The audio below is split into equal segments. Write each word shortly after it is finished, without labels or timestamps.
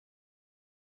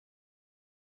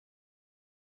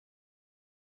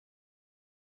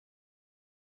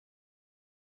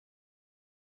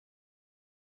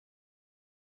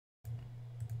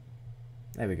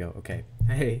There we go. Okay.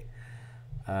 Hey,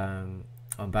 I'm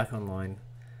back online.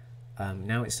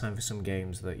 Now it's time for some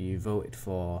games that you voted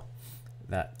for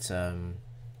that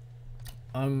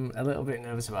I'm a little bit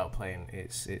nervous about playing.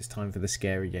 It's time for the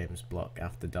scary games block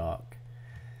after dark.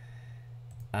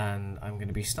 And I'm going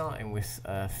to be starting with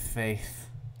Faith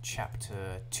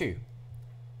Chapter 2.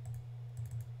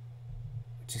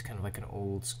 Which is kind of like an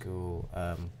old school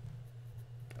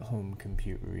home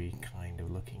computer-y kind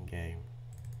of looking game.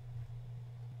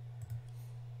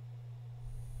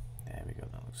 There we go,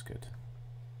 that looks good.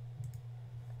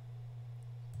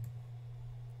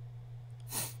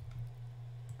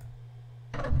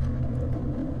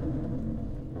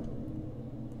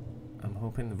 I'm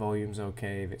hoping the volume's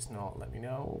okay. If it's not, let me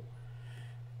know.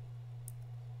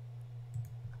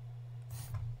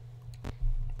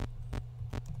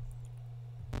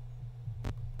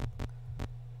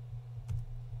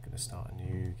 Gonna start a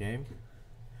new game.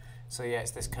 So yeah,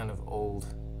 it's this kind of old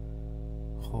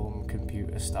home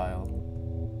computer style.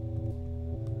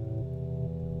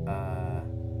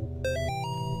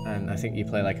 And I think you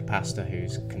play like a pastor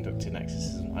who's conducting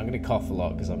exorcism. I'm going to cough a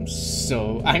lot because I'm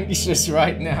so anxious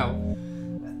right now.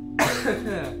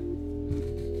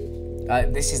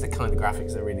 This is the kind of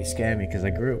graphics that really scare me because I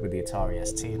grew up with the Atari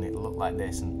ST and it looked like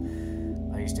this,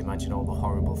 and I used to imagine all the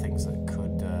horrible things that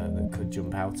could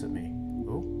jump out at me.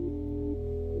 Oh,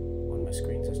 one of my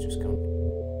screens has just gone.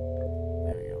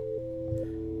 There we go.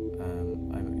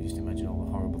 I used to imagine all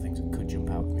the horrible things that could jump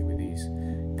out at me with these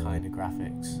kind of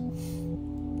graphics.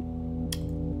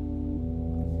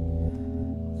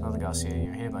 Father Garcia,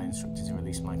 you're hereby instructed to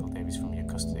release Michael Davies from your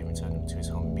custody and return him to his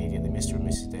home immediately. Mr. and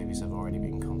Mrs. Davies have already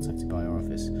been contacted by our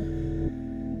office.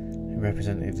 A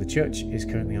representative of the church is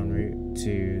currently en route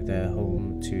to their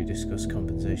home to discuss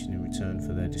compensation in return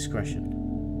for their discretion.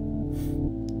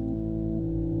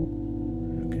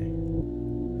 Okay.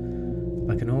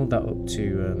 I can hold that up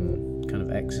to kind of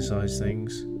exercise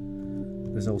things.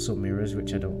 There's also mirrors,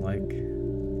 which I don't like.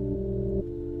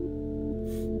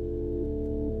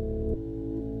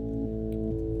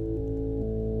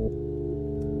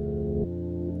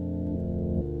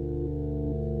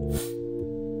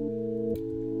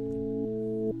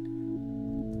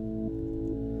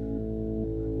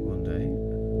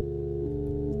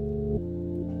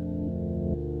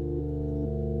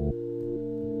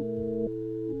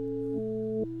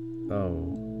 Oh,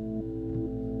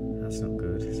 that's not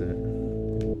good, is it? I'm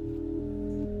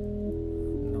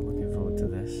not looking forward to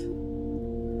this.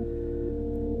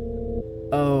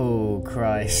 Oh,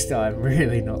 Christ, I'm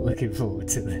really not looking forward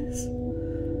to this.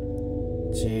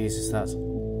 Jesus, that's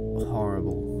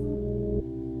horrible.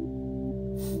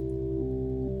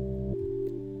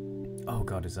 Oh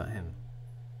God, is that him?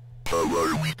 How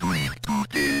are we doing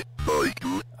today,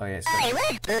 Michael? Oh yeah, it's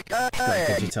got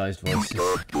digitized voices.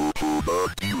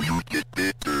 Until you get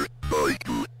better,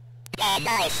 Michael. I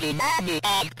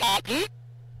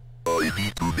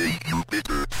need to make you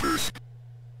better first.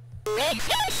 If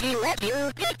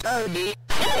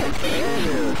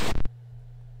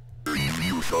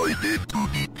you silent to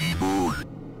the people.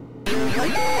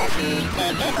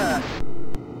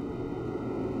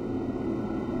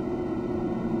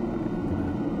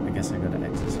 I guess I gotta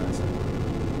exercise it.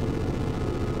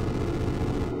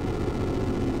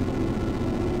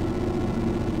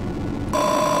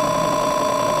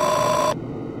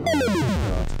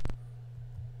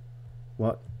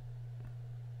 What?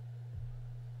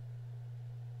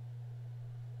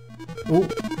 Oh!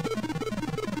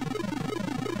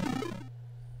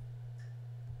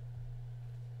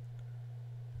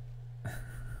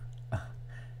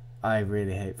 I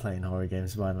really hate playing horror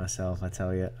games by myself, I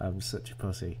tell you. I'm such a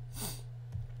pussy.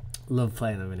 Love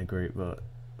playing them in a group, but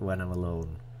when I'm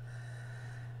alone...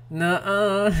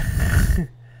 Nuh-uh!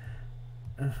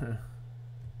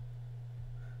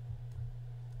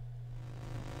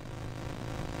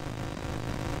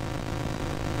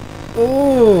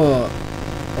 Oh!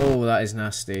 Oh, that is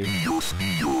nasty. Dios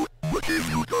mío, what have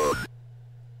you done?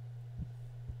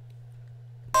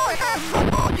 I have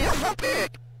somebody as a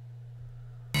pig!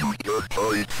 You just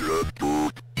find from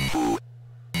God, evil.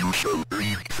 You shall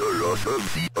breathe the wrath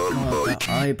of the Oh, that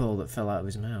Almighty. eyeball that fell out of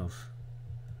his mouth.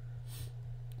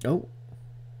 Oh.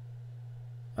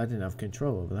 I didn't have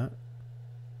control over that.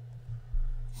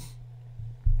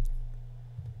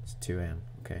 It's 2 AM,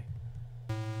 okay.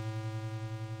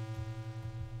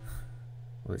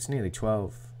 Well, it's nearly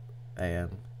 12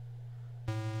 AM.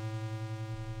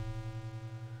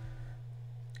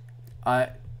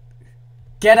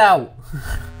 Get out!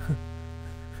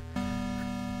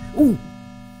 Ooh!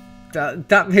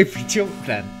 That made me jump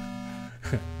then.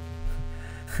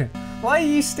 Why are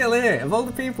you still here? Of all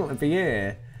the people to be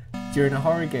here, during a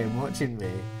horror game watching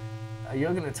me.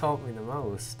 You're gonna taunt me the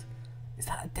most. Is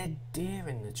that a dead deer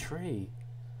in the tree?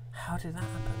 How did that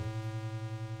happen?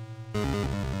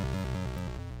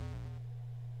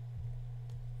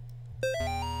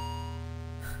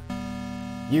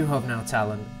 You have no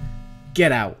talent.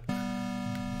 Get out.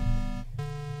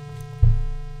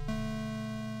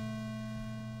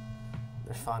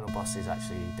 The final boss is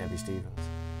actually Debbie Stevens.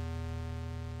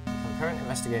 The concurrent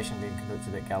investigation being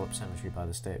conducted at Gallup Cemetery by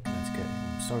the State of Connecticut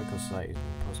Historical Society has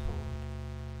been postponed.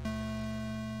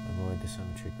 Avoid the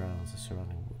cemetery grounds, the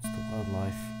surrounding woods, the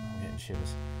wildlife. I'm getting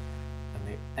shivers.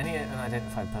 And any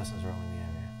unidentified persons around in the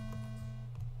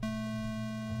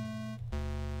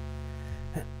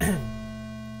area.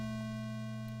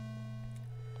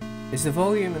 Is the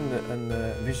volume and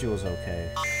the visuals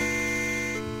okay?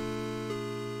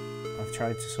 I've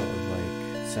tried to sort of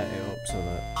like set it up so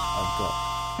that I've got...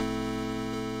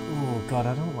 Oh god,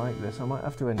 I don't like this. I might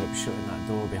have to end up shutting that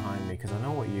door behind me because I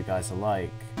know what you guys are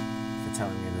like for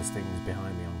telling me there's things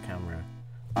behind me on camera.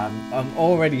 I'm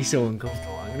already so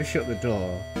uncomfortable. I'm gonna shut the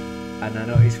door, and I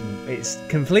know it's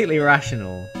completely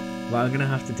irrational, but I'm gonna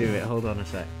have to do it. Hold on a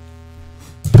sec.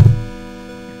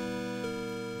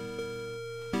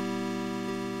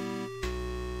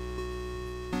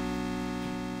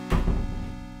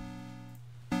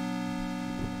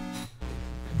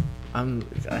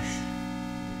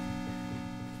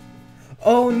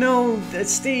 Oh no,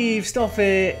 Steve, stop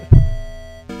it!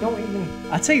 Don't even...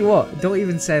 I tell you what, don't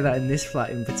even say that in this flat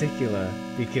in particular,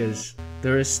 because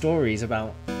there are stories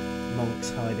about monks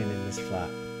hiding in this flat.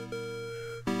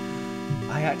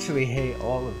 I actually hate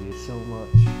all of you so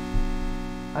much.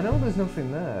 I know there's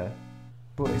nothing there,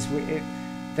 but it's weird.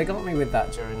 They got me with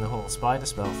that during the whole spider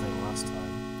spell thing last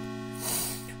time.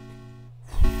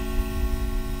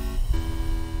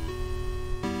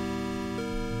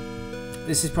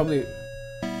 This is probably...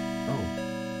 Oh.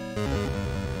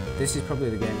 This is probably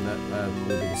the game that will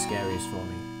be the scariest for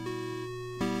me.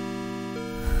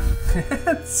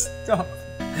 Stop.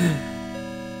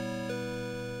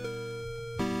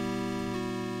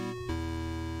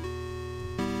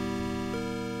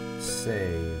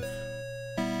 Save.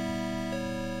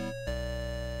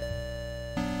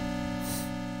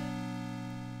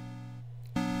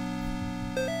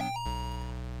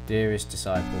 Dearest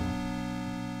disciple,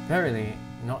 verily,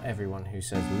 not everyone who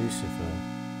says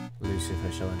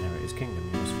Lucifer shall inherit his kingdom.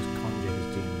 You must first conjure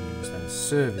his demon, you must then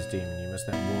serve his demon, you must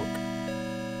then walk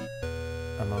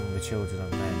among the children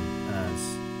of men as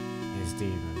his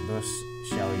demon. Thus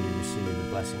shall you receive the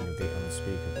blessing of the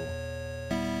unspeakable.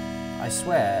 I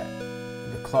swear,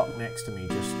 the clock next to me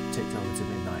just ticked over to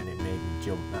midnight and it made me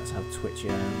jump. That's how twitchy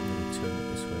I am. I'm going to turn it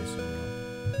this way somehow.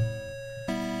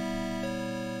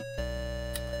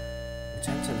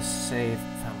 Return to the save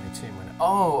family tomb when...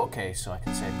 Oh, okay, so I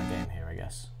can save my game here, I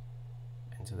guess.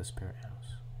 Into the spirit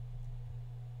house.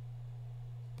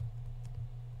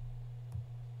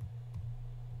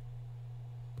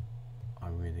 I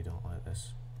really don't like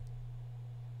this.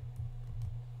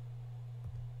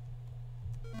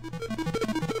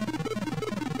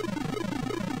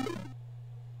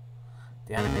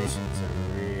 The animations are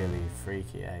really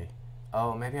freaky, eh?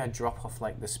 Oh, maybe I drop off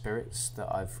like the spirits that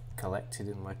I've collected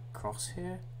in my cross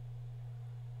here?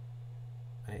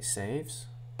 And it saves?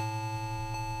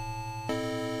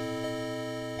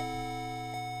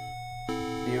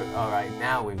 Alright,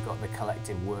 now we've got the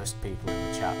collective worst people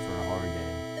in the chat for a horror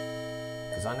game.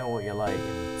 Because I know what you're like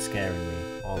in scaring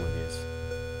me, all of yous.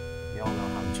 You all know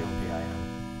how jumpy I am.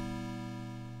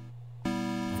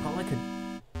 I've got like a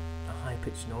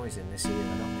high-pitched noise in this ear.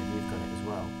 I don't know if you've got it as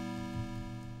well.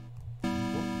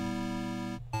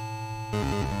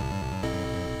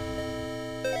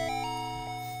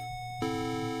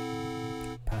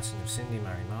 Passing of Cindy,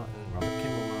 Mary Martin, Robert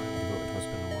Kimball Martin, devoted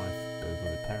husband and wife,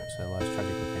 beloved parents, their lives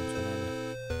tragically came to an end.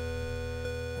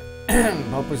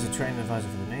 Bob was a training advisor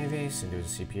for the Navy, Cindy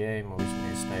was a CPA, more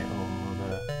recently a stay-at-home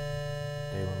mother.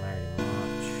 They were married in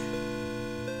March.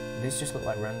 These just look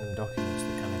like random documents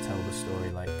that kind of tell the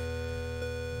story, like...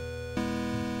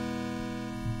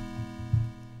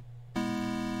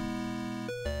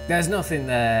 There's nothing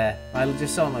there. I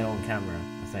just saw my own camera,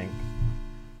 I think.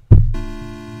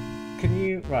 Can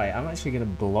you... Right, I'm actually going to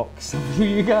block some of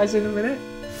you guys in a minute.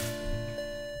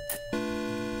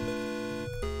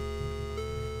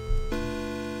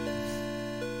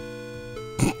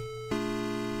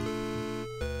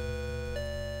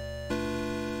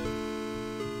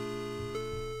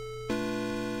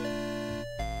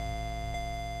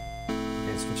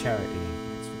 It's for charity.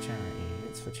 It's for charity.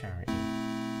 It's for charity.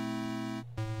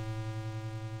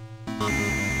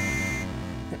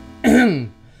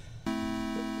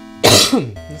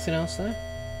 Nothing else there?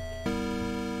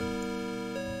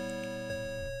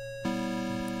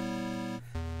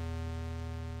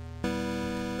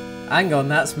 Hang on,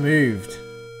 that's moved. Just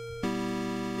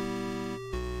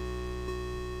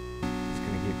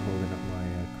gonna keep holding up my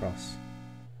cross.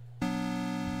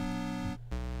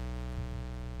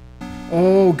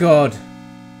 Oh god!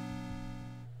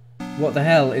 What the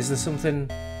hell? Is there something...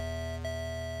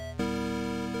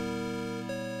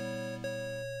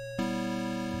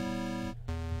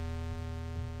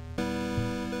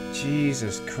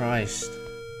 Jesus Christ.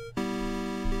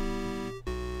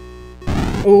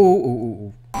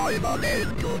 Oh,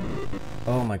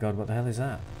 oh my god, what the hell is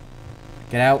that?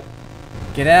 Get out.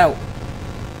 Get out.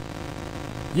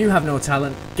 You have no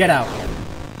talent. Get out.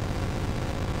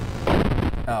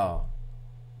 Oh.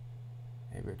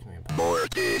 It ripped me apart. More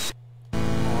this.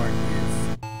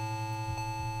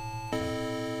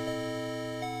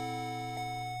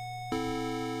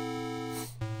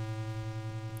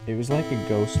 It was like a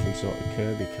ghostly sort of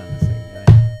Kirby kind of thing, right?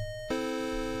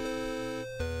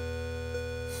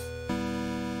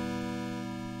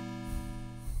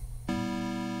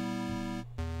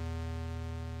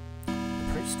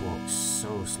 The priest walks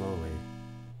so slowly.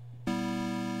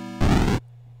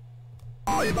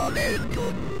 I'm on it.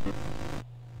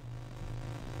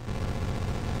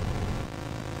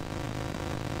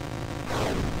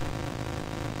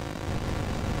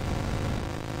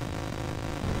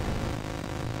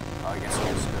 I guess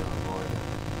I'm just gonna avoid it.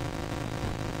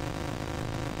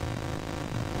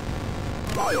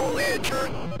 Fire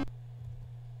lantern!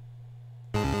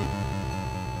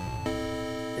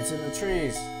 It's in the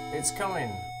trees. It's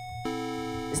coming.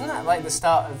 Isn't that like the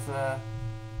start of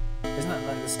isn't that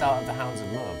like the start of The Hounds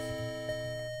of Love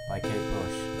by Kate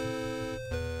Bush?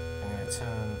 I'm gonna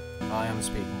turn I am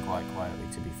speaking quite quietly,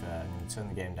 to be fair. I'm gonna turn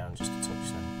the game down just a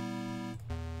touch then.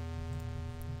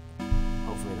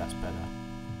 Hopefully that's better.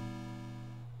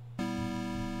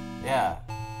 Yeah,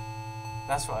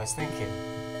 that's what I was thinking.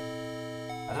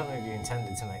 I don't know if you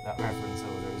intended to make that reference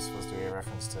or whether it was supposed to be a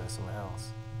reference to something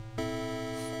else.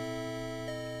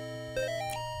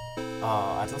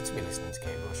 Oh, I'd love to be listening to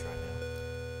Kate Bush right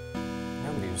now.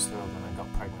 Nobody was thrilled when I got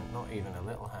pregnant, not even a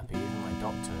little happy. Even my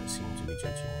doctor seemed to be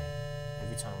judging me.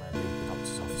 Every time I'd leave the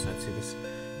doctor's office, I'd see this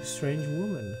strange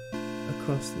woman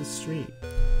across the street.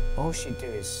 All she'd do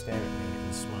is stare at me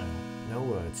and smile. No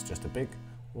words, just a big,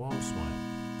 warm smile.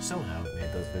 Somehow it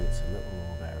made those visits a little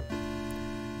more bearable.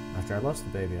 After I lost the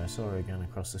baby, I saw her again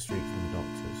across the street from the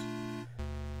doctor's.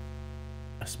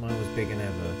 Her smile was big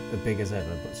as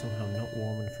ever, but somehow not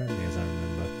warm and friendly as I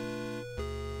remember.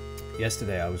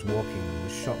 Yesterday I was walking and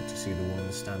was shocked to see the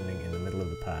woman standing in the middle of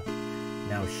the path.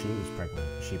 Now she was pregnant.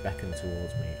 She beckoned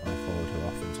towards me. I followed her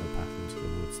off into a path into the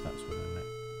woods. That's when I met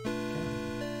Gary.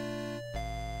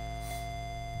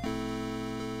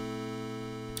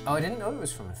 Oh, I didn't know it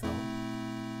was from a film.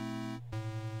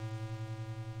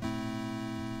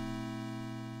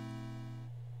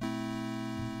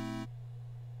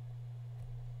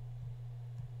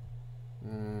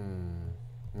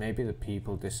 Maybe the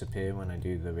people disappear when I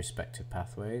do the respective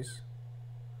pathways.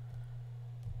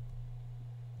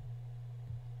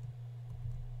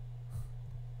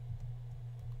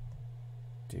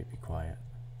 Do be quiet.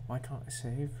 Why can't I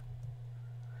save?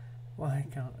 Why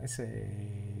can't I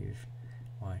save?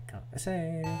 Why can't I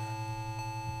save?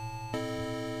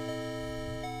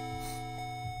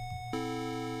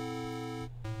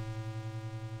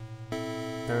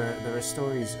 There are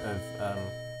stories of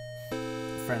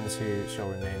friends who shall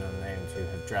remain unnamed who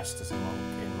have dressed as a monk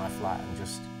in my flat and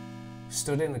just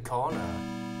stood in the corner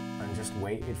and just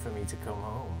waited for me to come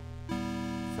home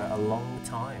for a long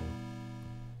time.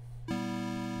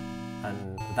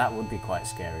 And that would be quite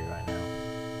scary right now.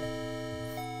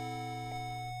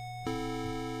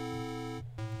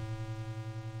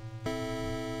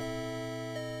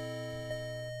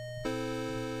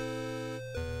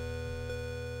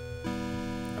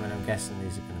 I mean, I'm guessing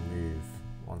these are going to move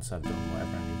once I've done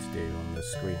whatever I need to do on the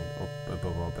screen up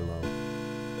above or below.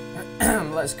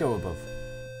 Let's go above.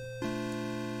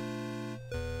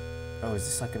 Oh, is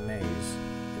this like a maze?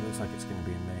 It looks like it's going to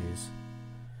be a maze.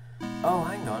 Oh,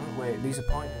 hang on, wait, these are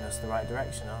pointing us the right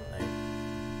direction, aren't they?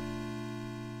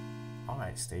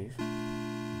 Alright, Steve.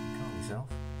 Calm yourself.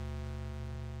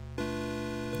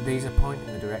 These are pointing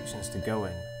the directions to go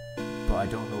in, but I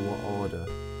don't know what order.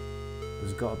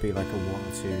 There's got to be like a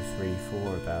 1, 2, 3,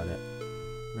 4 about it.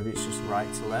 Maybe it's just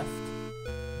right to left.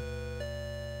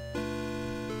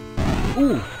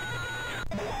 Ooh!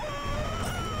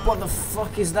 What the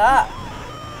fuck is that?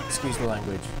 Excuse the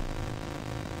language.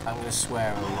 I'm gonna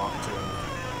swear a lot during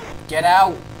it. Get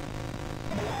out!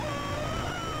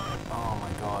 Oh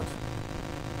my god.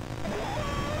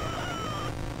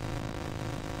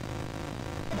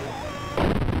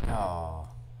 Oh.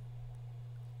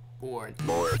 Bored.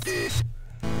 More of this.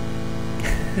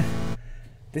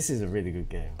 This is a really good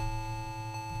game.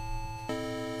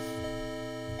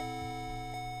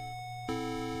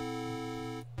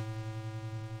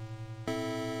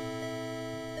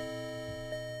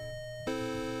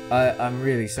 I'm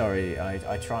really sorry.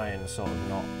 I try and sort of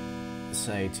not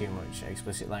say too much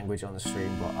explicit language on the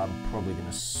stream, but I'm probably going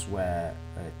to swear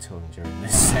a ton during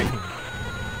this segment.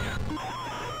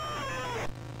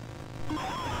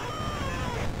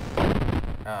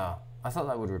 Oh, I thought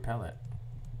that would repel it.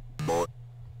 More.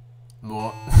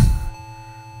 More.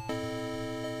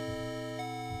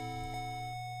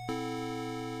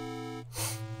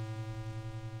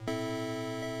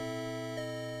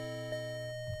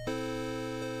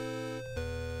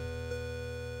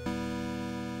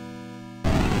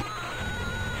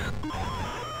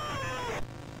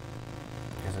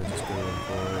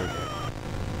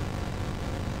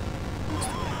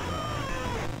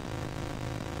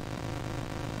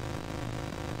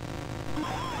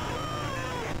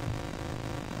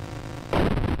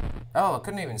 Oh, I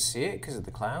couldn't even see it because of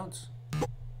the clouds.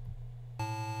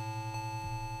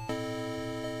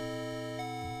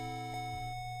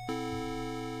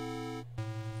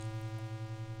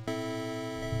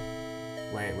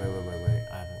 Wait.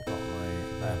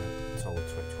 I haven't told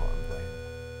Twitch what I'm playing.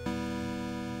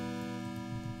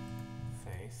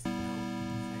 Faith? No.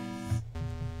 Faith.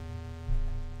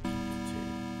 2.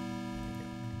 There we go.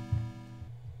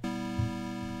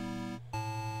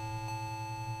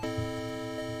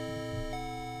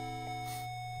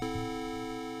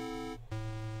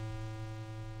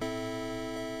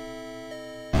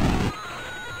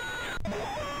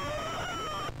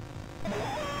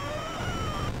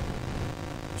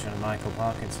 Michael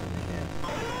Parkinson here.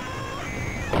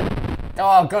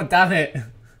 Oh, god damn it!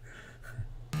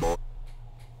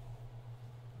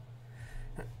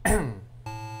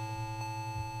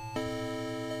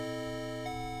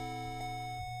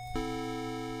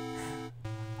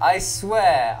 I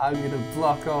swear I'm gonna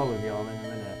block all of y'all in a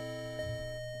minute.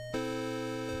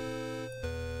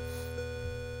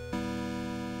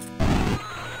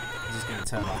 I'm just gonna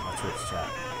turn off my Twitch chat.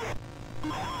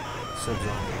 Subs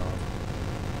only mode.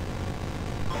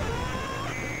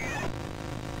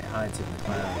 It hides in the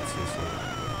clouds, you see.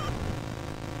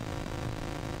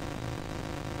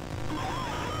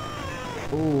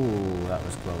 Ooh, that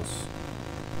was close.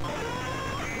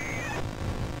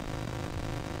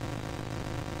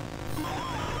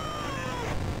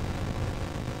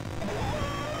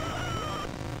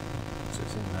 So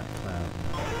it's in that cloud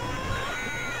now.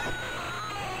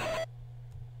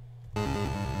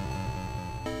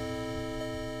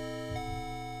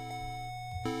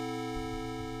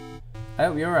 I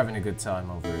hope you're having a good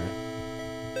time over here.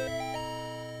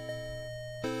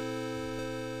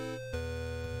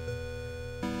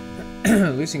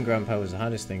 Losing Grandpa was the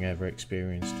hardest thing I ever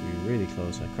experienced. We were really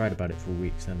close. I cried about it for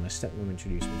weeks. Then my stepmom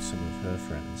introduced me to some of her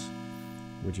friends.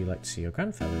 Would you like to see your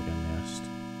grandfather again? They asked.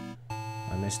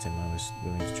 I missed him. I was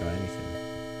willing to try anything.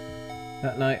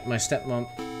 That night, my stepmom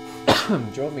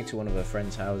drove me to one of her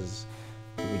friends' houses,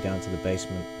 took me down to the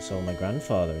basement, saw my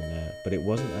grandfather in there, but it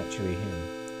wasn't actually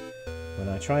him. When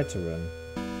I tried to run,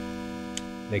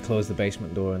 they closed the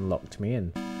basement door and locked me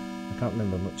in. I can't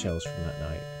remember much else from that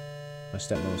night. My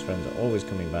stepmom's friends are always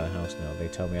coming by the house now. They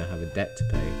tell me I have a debt to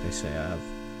pay. They say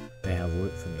they have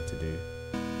work for me to do.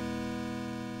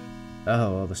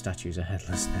 Oh, all the statues are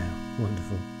headless now.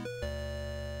 Wonderful.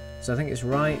 So I think it's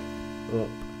right up.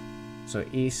 So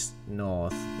east,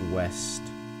 north, west,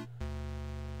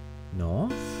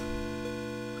 north?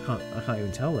 I can't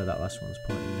even tell where that last one's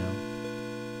pointing now.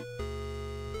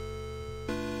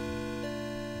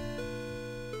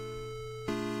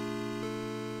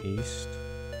 East,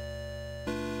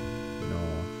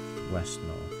 north, west,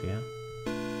 north, yeah?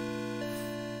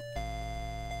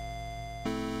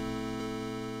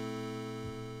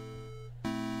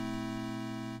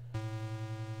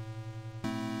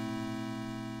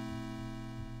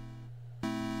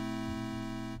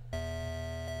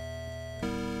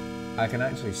 I can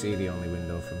actually see the only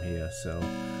window from here, so...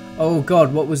 Oh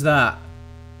god, what was that?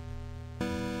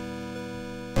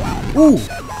 Ooh!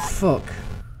 Fuck.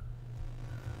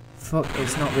 Fuck,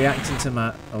 it's not reacting to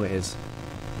my... Oh, it is.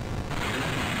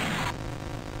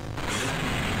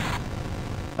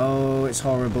 Oh, it's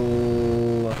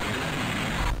horrible.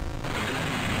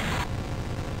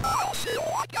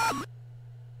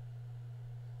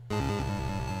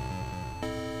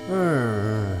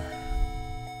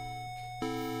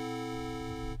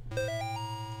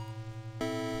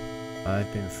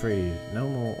 I've been freed. No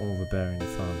more overbearing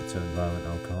father turned violent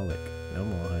alcoholic. No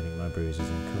more hiding my bruises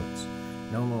and cuts.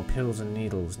 No more pills and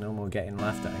needles, no more getting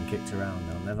laughed at and kicked around.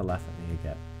 They'll never laugh at me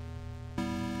again.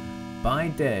 By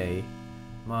day,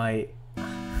 my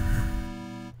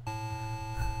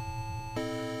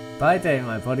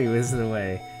body whizzes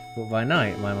away, but by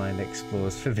night my mind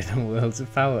explores forbidden worlds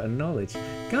of power and knowledge,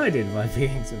 guided by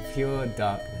beings of pure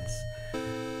darkness.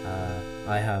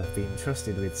 I have been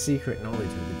trusted with secret knowledge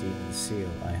of the demon's seal.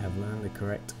 I have learned the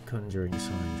correct conjuring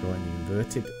sign, drawing the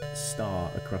inverted star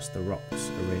across the rocks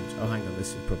arranged... Oh, hang on,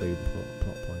 this is probably a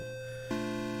plot point.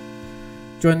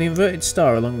 Drawing the inverted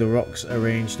star along the rocks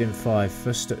arranged in 5,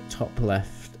 first at top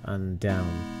left and down.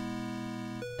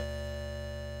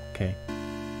 Okay.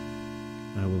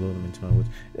 I will lure them into my woods.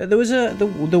 There was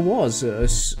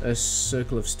a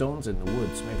circle of stones in the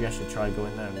woods. Maybe I should try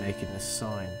going there and making this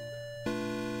sign.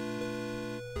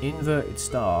 Inverted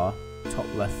star, top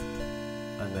left,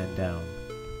 and then down.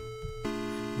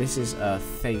 This is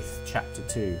Faith Chapter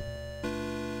 2,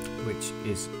 which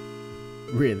is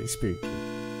really spooky.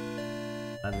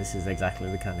 And this is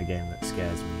exactly the kind of game that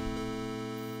scares me.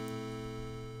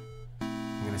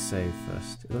 I'm gonna save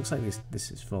first. It looks like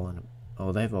this is falling.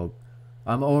 Oh, they've all...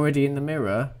 I'm already in the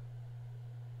mirror.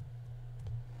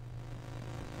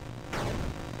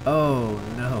 Oh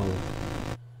no.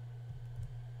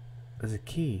 There's a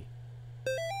key.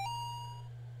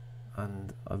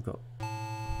 And I've got...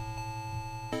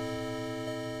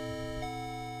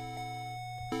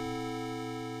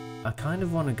 I kind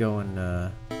of want to go and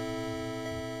I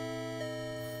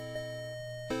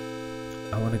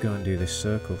want to go and do this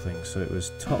circle thing. So it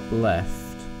was top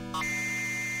left.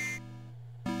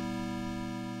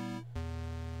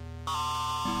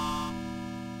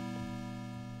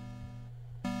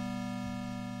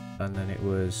 And then it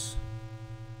was...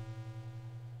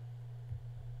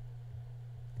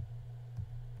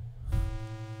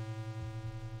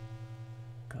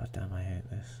 God damn, I hate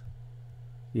this.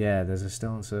 Yeah, there's a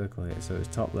stone circle here, so it's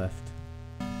top left.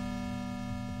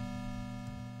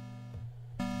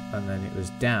 And then it was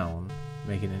down,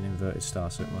 making an inverted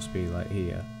star, so it must be like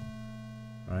here.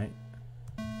 Right?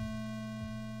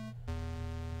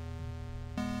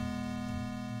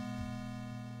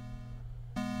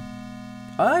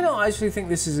 I don't actually think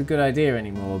this is a good idea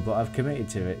anymore, but I've committed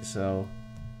to it, so...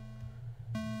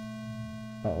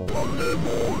 Uh-oh.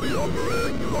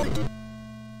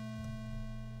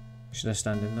 Should I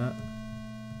stand in that?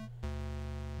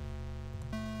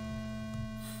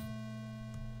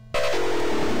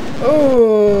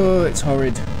 Oh, it's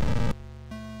horrid.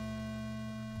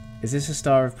 Is this a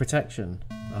star of protection?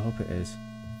 I hope it is.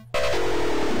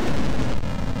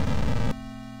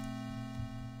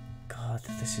 God,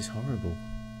 this is horrible.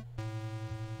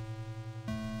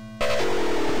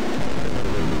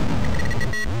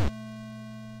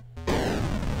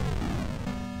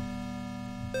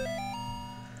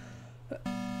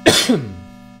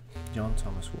 John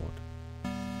Thomas Ward.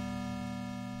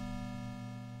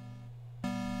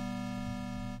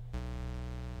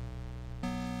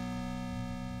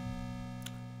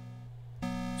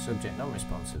 Subject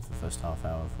non-responsive for first half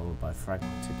hour, followed by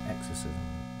fragmented exorcism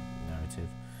narrative.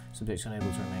 Subject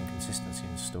unable to remain consistency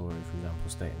in story, for example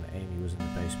stating that Amy was in the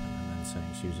basement and then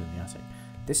saying she was in the attic.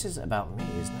 This is about me,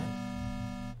 isn't it?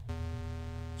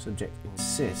 Subject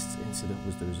insists incident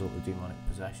was the result of demonic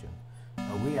possession.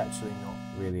 Are we actually not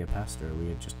really a pastor? Are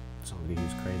we just somebody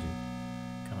who's crazy?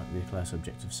 Cannot declare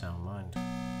subject of sound mind.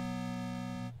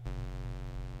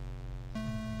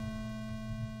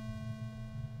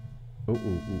 Ooh, ooh,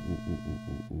 ooh, ooh, ooh,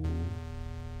 ooh, ooh.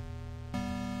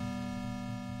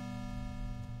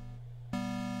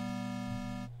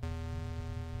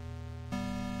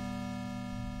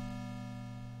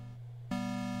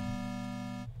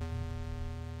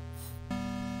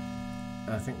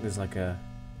 I think there's like a...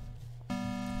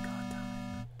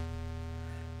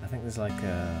 I think there's like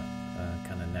a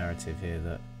kind of narrative here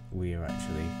that we are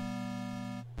actually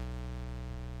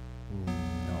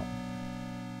not.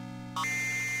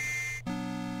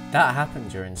 That happened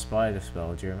during Spider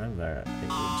Spell, do you remember? It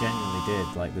genuinely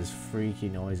did. Like, there's freaky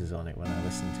noises on it when I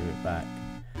listen to it back.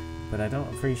 But I don't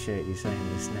appreciate you saying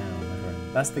this now, my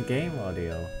friend. That's the game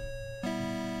audio.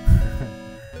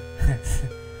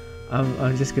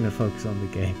 I'm just gonna focus on the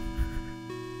game.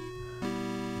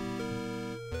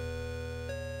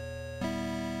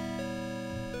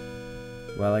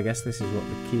 Well, I guess this is what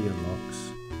the key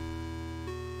unlocks.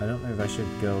 I don't know if I should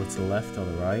go to the left or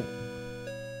the right.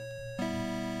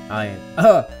 Iron.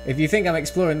 Oh! If you think I'm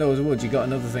exploring those woods, you got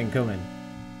another thing coming.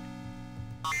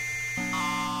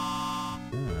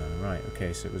 Oh, right,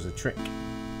 okay, so it was a trick.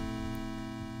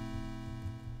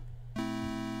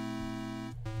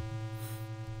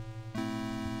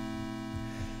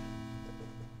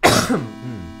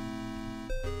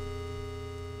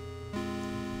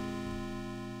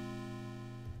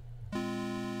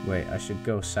 Wait, I should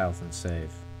go south and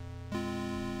save.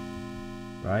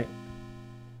 Right?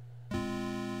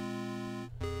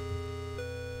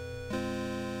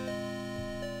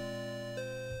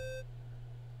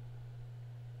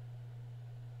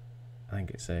 I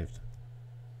think it's saved.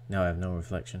 Now I have no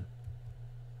reflection.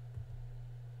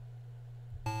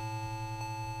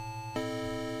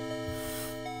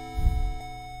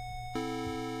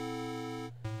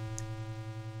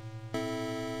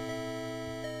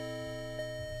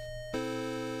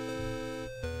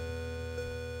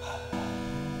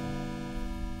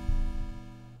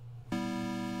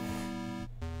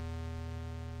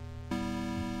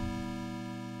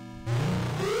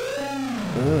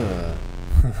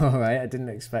 Alright, I didn't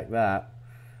expect that.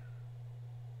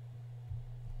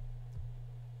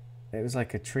 It was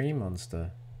like a tree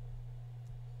monster.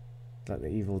 Like the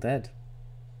Evil Dead.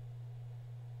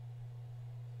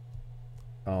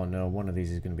 Oh no, one of these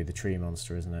is going to be the tree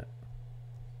monster, isn't it?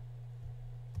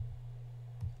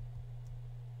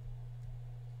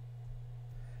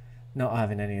 Not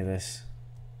having any of this.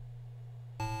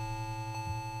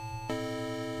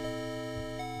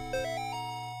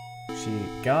 She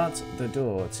guards the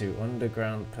door to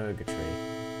underground purgatory.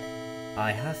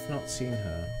 I hath not seen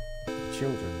her.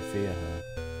 Children fear her.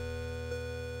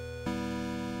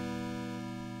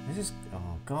 This is...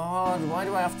 oh god, why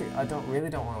do I have to... I really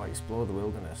don't want to explore the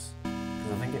wilderness.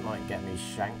 Because I think it might get me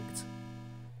shanked.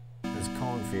 There's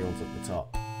cornfields at the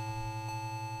top.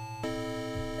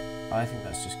 I think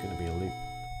that's just going to be a loop.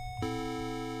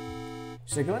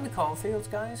 Should I go in the cornfields,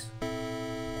 guys?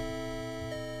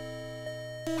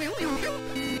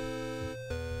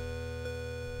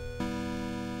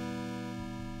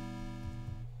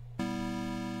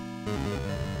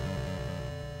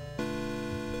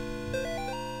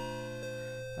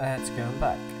 I had to go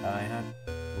back. I had...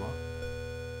 what?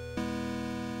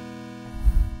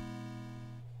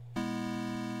 I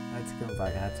had to go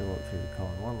back. I had to walk through the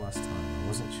corn one last time. I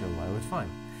wasn't sure what I would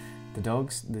find. The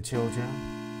dogs, the children,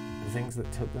 the things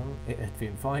that took them. It had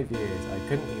been 5 years. I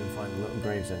couldn't even find the little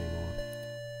graves anymore.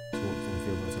 I walked in the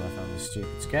field until I found the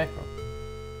stupid scarecrow.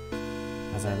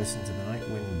 As I listened to the night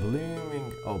wind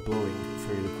blowing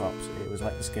through the crops, it was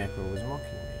like the scarecrow was mocking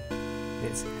me.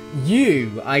 It's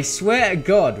you! I swear to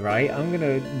God, right? I'm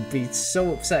gonna be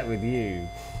so upset with you.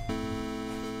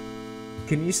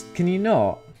 Can you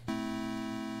not?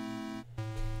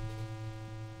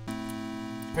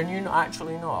 Can you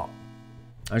actually not?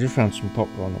 I just found some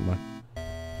popcorn on my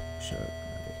shirt.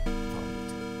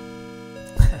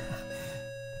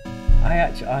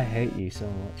 I hate you so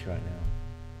much right now,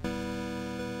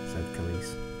 said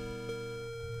Khalees.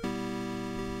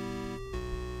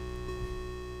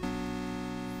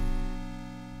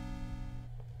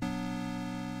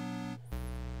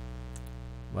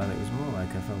 Well, it was more like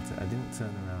I felt it. I didn't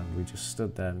turn around. We just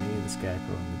stood there, me, the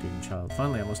scarecrow, and the doomed child.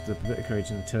 Finally, I mustered up a bit of courage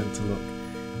and turned to look.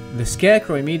 The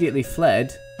scarecrow immediately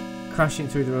fled, crashing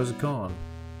through the rows of corn.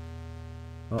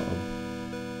 Uh-oh.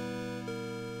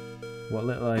 What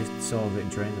little I saw of it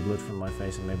drained the blood from my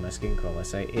face and made my skin crawl. I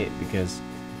say it because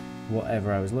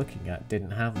whatever I was looking at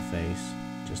didn't have a face,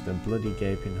 just a bloody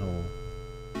gaping hole.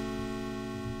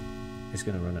 It's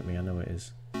gonna run at me, I know it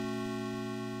is. That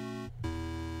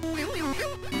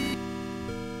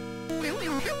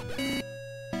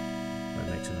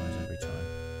makes a noise every time.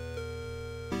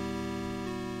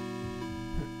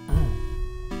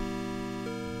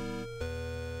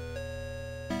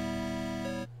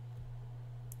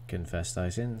 Confess thy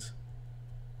sins.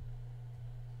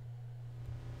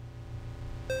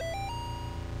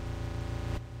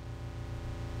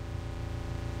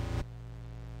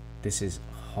 This is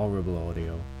horrible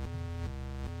audio.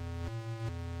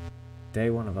 Day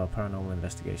one of our paranormal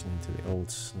investigation into the old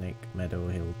Snake Meadow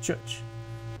Hill Church.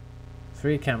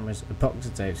 3 cameras, a box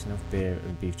of tapes, enough beer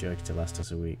and beef jerky to last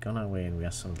us a week. On our way in, we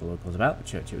asked some of the locals about the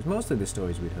church. It was mostly the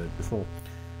stories we'd heard before.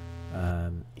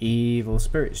 Evil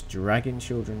spirits dragging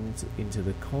children into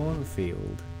the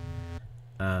cornfield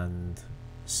and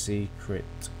secret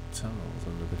tunnels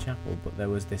under the chapel. But there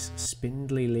was this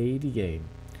spindly lady game.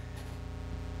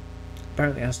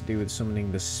 Apparently it has to do with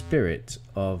summoning the spirit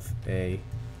of a...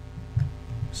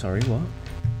 Sorry, what?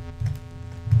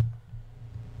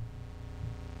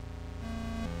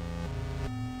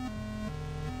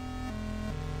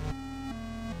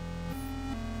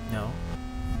 No.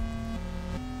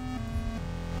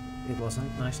 It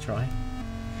wasn't. Nice try.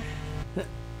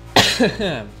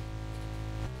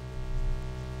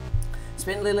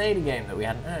 Spindly lady game that we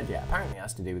hadn't heard yet. Apparently it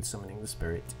has to do with summoning the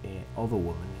spirit of a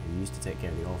woman who used to take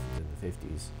care of the orphans in the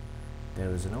 50s. There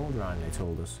was an old rhyme they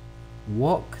told us.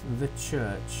 Walk the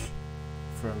church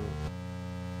from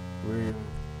room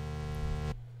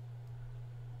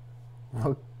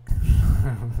Walk,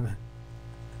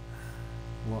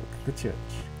 walk the church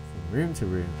from room to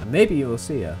room, and maybe you will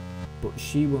see her, but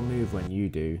she will move when you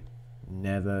do.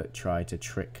 Never try to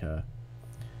trick her.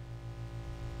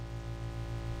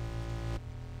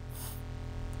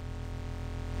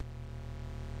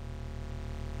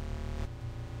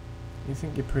 You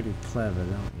think you're pretty clever,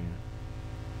 don't you?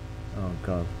 Oh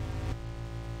god.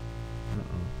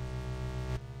 Uh-oh.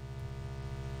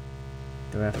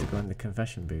 Do I have to go in the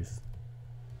confession booth?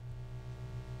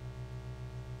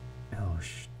 Oh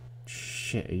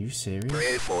shit, are you serious?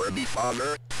 Pray for me,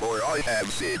 Father, for I have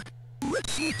sinned. What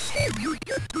sins have you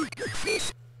done to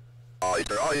confess? I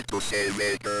tried to save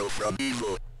a girl from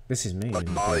evil, This is me. but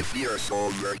my fears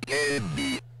overcame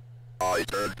me. I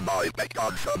turned my back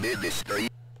on the ministry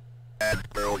and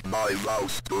broke my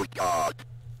vows to God.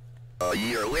 A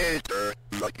year later,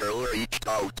 the girl reached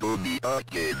out to me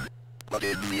again, but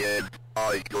in the end,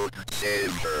 I couldn't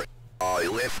save her. I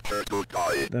left her to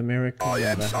die. The miracle. I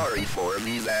am sorry for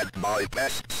me and my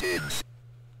past sins.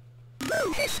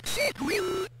 Thou hast said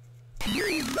will. Here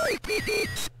is my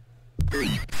penance.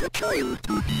 Bring the child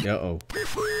to me. Uh-oh.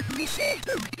 Perform the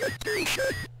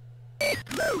sanctification, and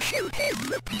thou shalt have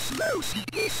the peace thou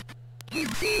seekest. Give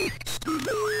thanks to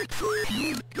the Lord, for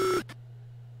he is good.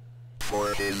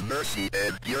 For his mercy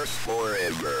endures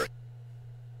forever.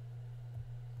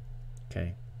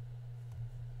 Okay.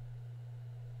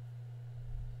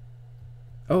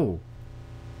 Oh.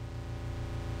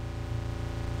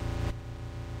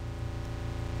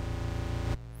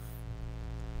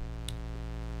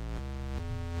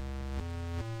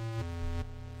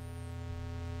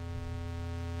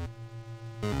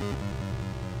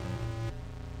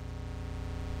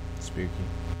 Spooky.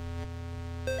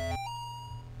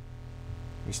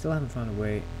 We still haven't found a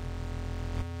way.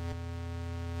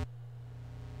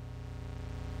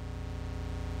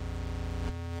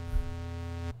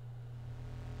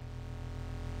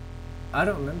 I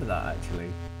don't remember that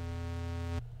actually.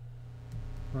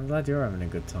 I'm glad you're having a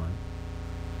good time.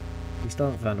 We still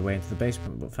haven't found a way into the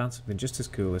basement, but found something just as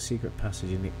cool, a secret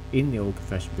passage in the old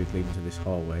confession booth leading to this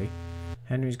hallway.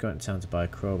 Henry's going to town to buy a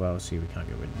crowbar, see we can't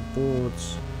get rid of the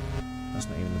boards. That's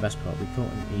not even the best part, we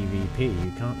caught an EVP.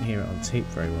 You can't hear it on tape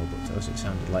very well, but to us it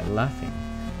sounded like laughing.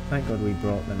 Thank God we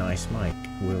brought the nice mic.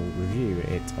 We'll review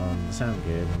it on the sound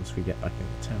gear once we get back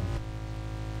into town.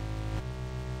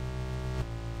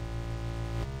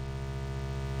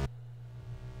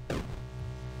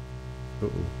 Uh-oh.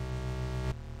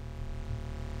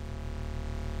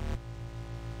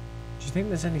 Do you think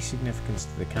there's any significance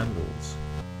to the candles?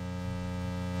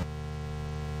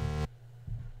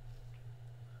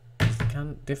 Does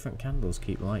the different candles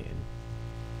keep lighting?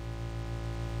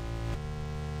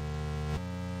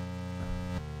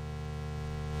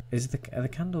 Are the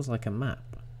candles like a map?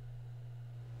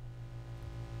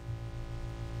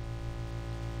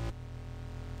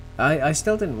 I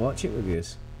still didn't watch it with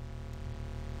yous.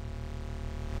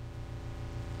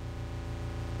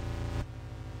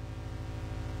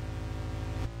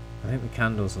 I think the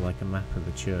candles are like a map of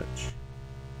the church.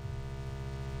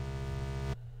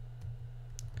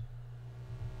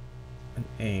 An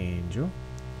angel.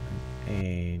 An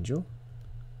angel.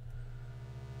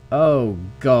 Oh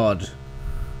God.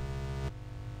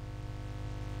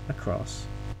 A cross.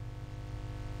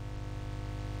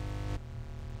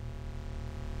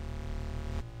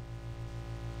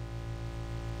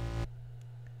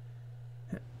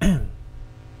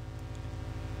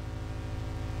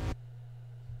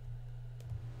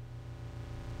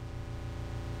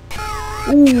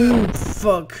 Ooh,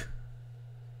 fuck.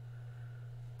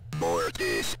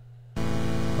 Mortis.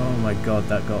 Oh my God,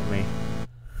 that got me.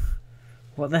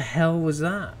 What the hell was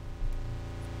that?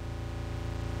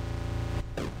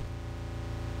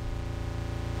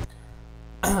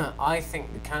 I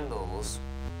think the candles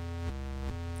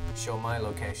show my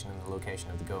location and the location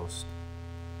of the ghost.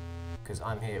 Because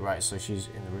I'm here, right, so she's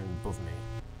in the room above me.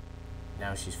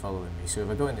 Now she's following me. So if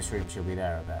I go in this room, she'll be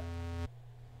there, I bet.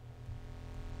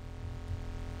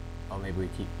 Or maybe we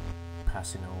keep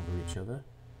passing over each other.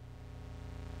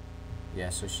 Yeah,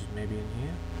 so she's maybe in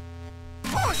here.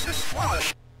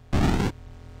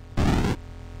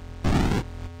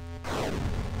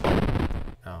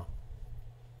 Oh.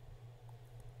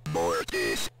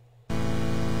 Mortis.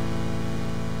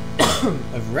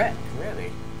 A wreck,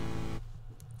 really?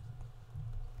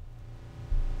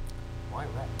 Why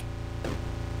wreck?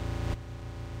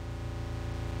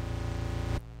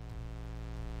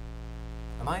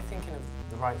 Am I thinking of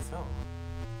the right film?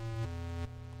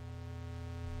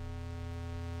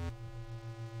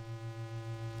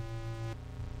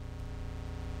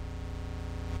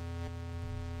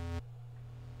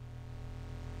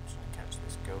 I'm trying to catch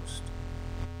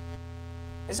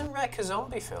Isn't Wreck a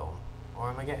zombie film? Or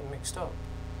am I getting mixed up?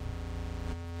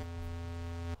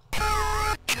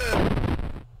 Oh,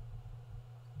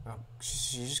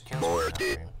 she just kills me in that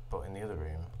room, but in the other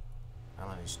room, I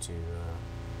managed to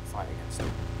fight against her.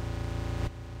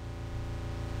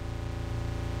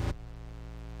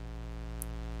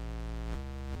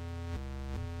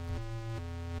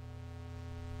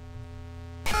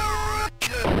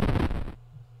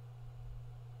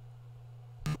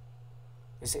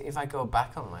 Is it if I go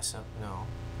back on myself? No,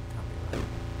 can't be right.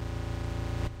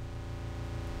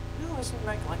 No, isn't it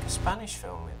like a Spanish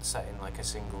film? It's set in like a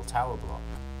single tower block.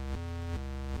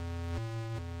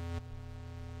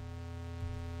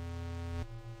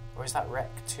 Or is that Wreck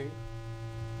 2? I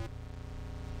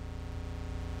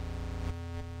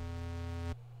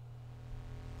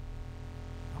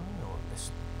don't know what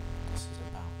this is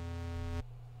about.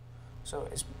 So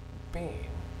it's been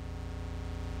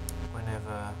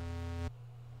whenever.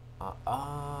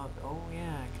 Oh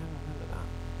yeah, I can remember that.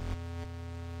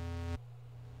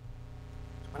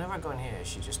 So whenever I go in here,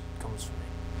 she just comes for me.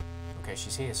 Okay,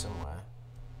 she's here somewhere.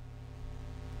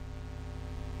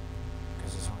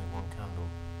 Because there's only one candle.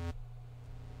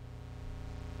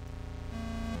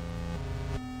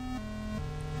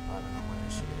 I don't know where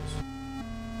she is.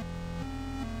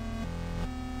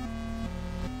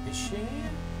 Is she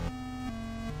here?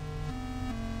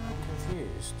 I'm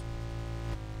confused.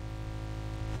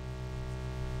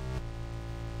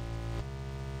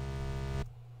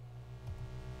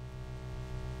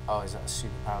 Oh, is that a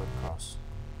super-powered cross?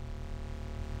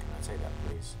 Can I take that,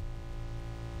 please?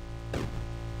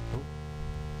 Ooh.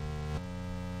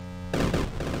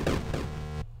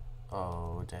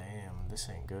 Oh, damn. This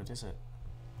ain't good, is it?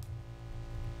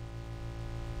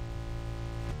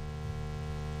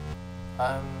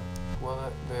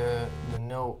 Well, the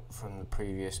note from the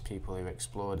previous people who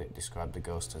explored it described the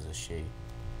ghost as a she.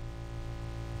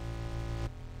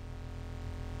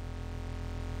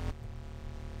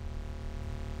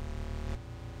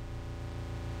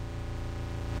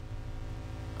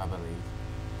 I believe.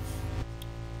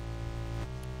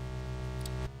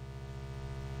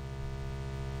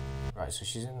 Right, so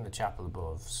she's in the chapel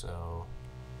above, so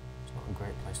it's not a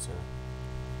great place to.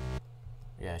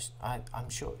 Yeah, I'm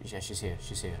sure. Yeah, she's here.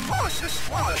 She's here. I've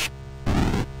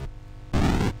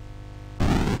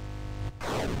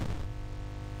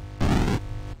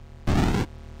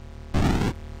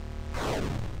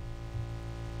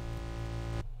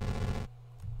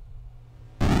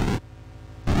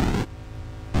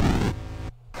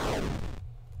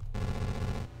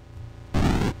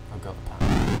got the pan.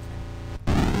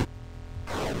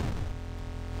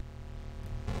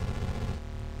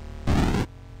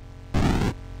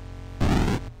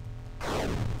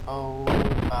 Oh,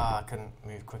 I couldn't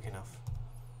move quick enough.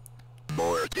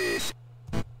 More keys.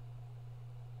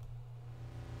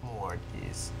 More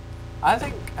keys. I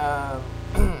think I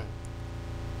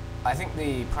think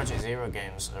the Project Zero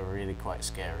games are really quite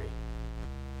scary.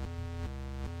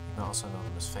 Also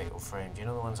known as Fatal Frame. Do you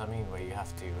know the ones I mean, where you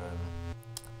have to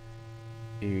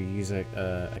you use a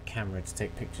camera to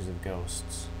take pictures of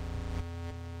ghosts?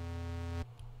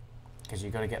 Because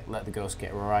you've got to let the ghost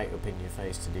get right up in your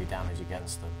face to do damage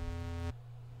against them.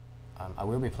 I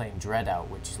will be playing Dread Out,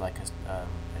 which is like an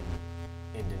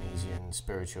Indonesian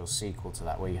spiritual sequel to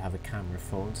that, where you have a camera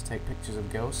phone to take pictures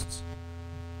of ghosts.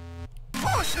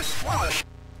 It's not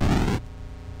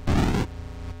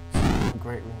a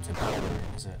great room to battle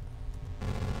in, is it?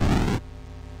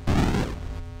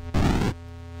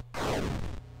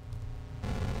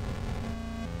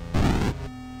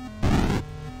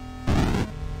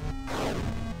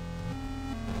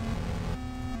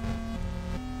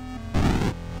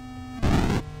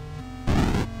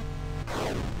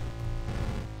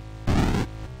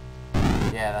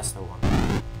 Yeah, that's the one.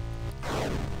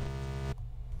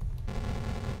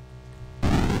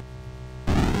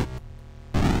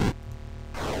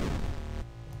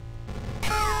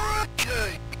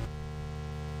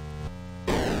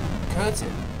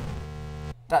 Curtain?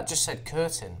 That just said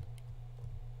curtain.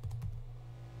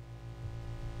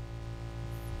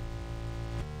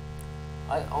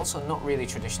 I also not really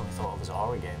traditionally thought of as a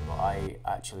horror game, but I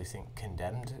actually think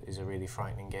Condemned is a really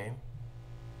frightening game.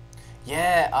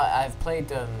 Yeah, I've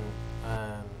played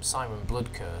Siren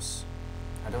Blood Curse.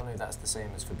 I don't know if that's the same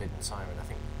as Forbidden Siren. I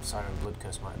think Siren Blood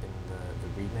Curse might have been the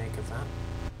remake of that.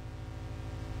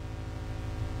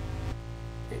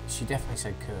 She definitely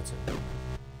said curtain.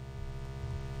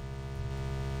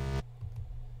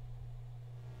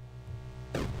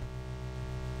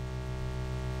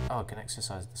 Oh, I can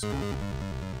exercise the skull.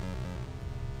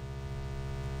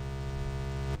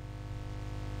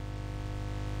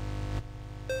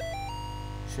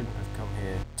 Shouldn't have come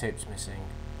here. Tape's missing.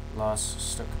 Lars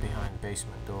stuck behind the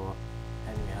basement door.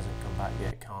 Henry hasn't come back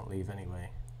yet, can't leave anyway.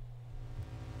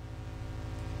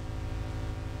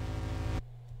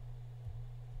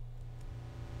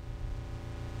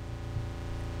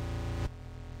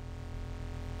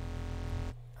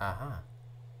 Aha.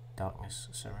 Darkness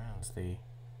surrounds thee.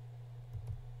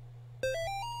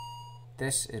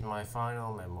 This is my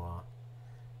final memoir.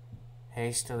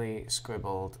 Hastily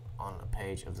scribbled on a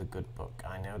page of the good book,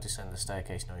 I now descend the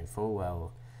staircase knowing full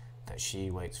well that she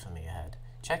waits for me ahead.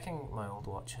 Checking my old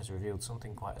watch has revealed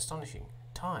something quite astonishing.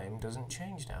 Time doesn't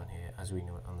change down here as we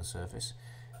know it on the surface.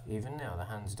 Even now the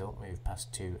hands don't move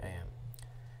past 2 AM.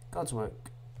 God's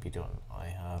work be done. I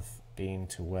have been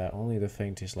to where only the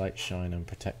faintest light shine and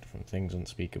protect from things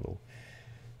unspeakable.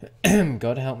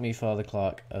 God help me, Father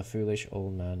Clark, a foolish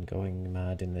old man going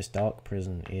mad in this dark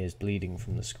prison, ears bleeding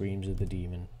from the screams of the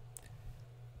demon.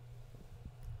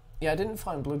 Yeah, I didn't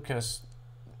find Blood Curse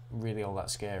really all that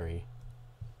scary.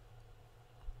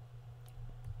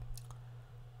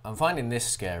 I'm finding this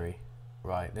scary.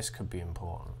 Right, this could be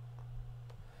important.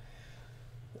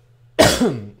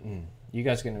 You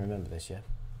guys are going to remember this, yeah?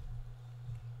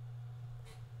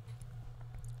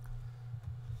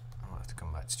 I'll have to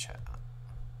come back to check that.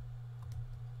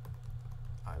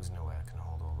 There's no way I can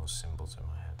hold all those symbols in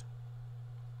my head.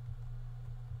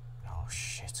 Oh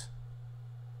shit.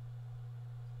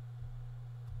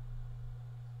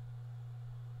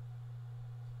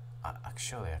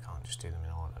 Surely I can't just do them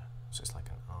in order. So it's like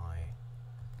an I.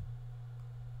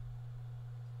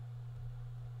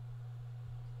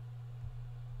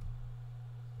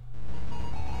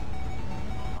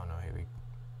 Oh no, here we...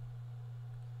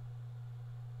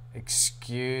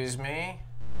 Excuse me?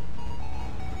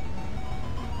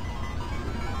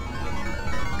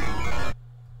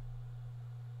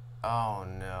 Oh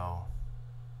no.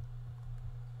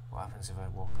 What happens if I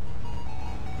walk away?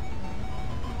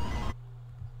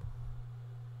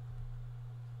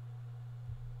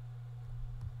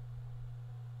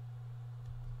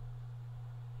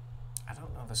 I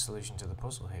don't know the solution to the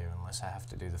puzzle here unless I have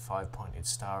to do the 5-pointed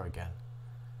star again.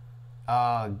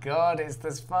 Oh god, it's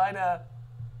the spider!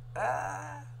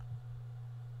 Ah.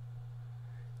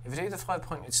 If I do the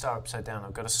 5-pointed star upside down,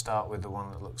 I've got to start with the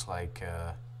one that looks like...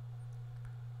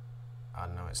 I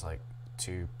don't know, it's like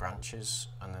 2 branches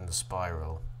and then the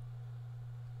spiral.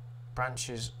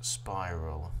 Branches,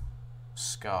 spiral,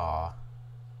 scar,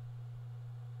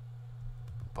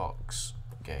 box,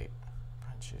 gate.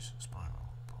 Branches, spiral,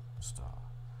 star,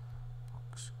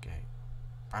 box, gate.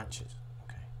 Branches,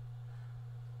 okay.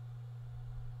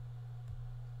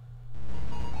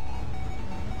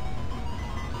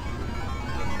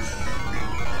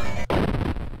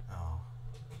 Oh.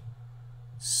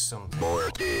 Something. More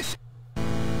of this.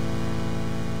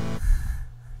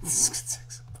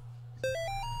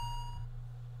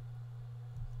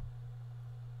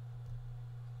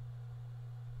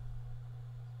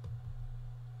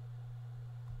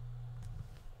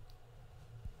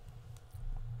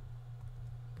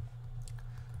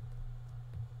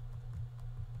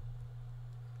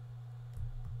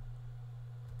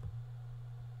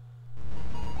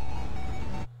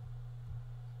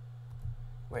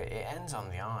 Wait, it ends on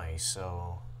the eye,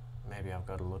 so maybe I've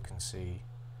got to look and see.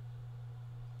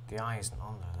 The eye isn't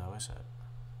on there though, is it?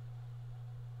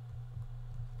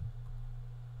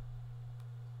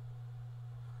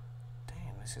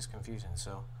 Damn, this is confusing.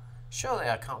 So, surely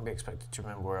I can't be expected to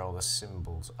remember where all the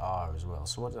symbols are as well.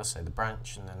 So what did I say? The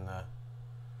branch and then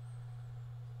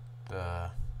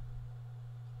the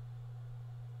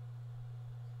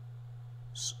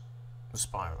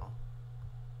spiral.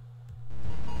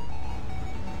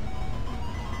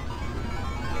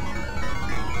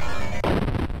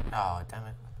 Oh, damn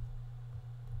it.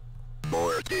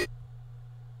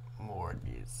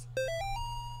 Morbius.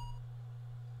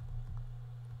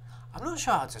 I'm not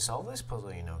sure how to solve this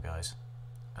puzzle, you know, guys.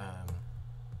 I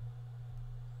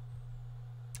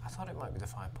thought it might be the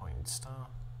 5-pointed star.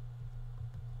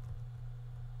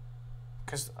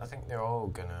 Because I think they're all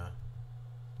gonna...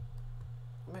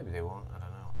 Maybe they won't, I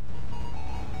don't know.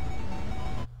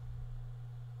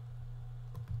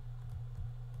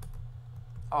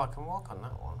 Oh, I can walk on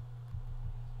that one.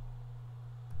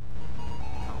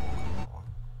 Can't walk on that one.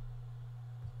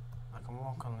 I can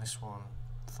walk on this one.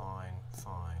 Fine,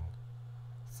 fine,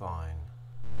 fine.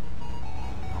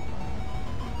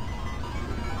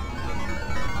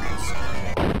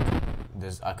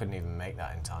 I couldn't even make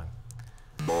that in time.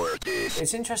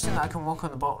 It's interesting that I can walk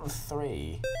on the bottom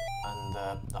 3 and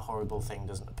the horrible thing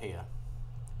doesn't appear.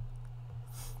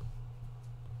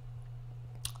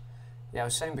 Yeah, I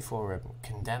was saying before,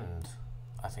 Condemned,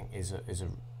 I think is a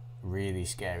really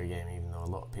scary game, even though a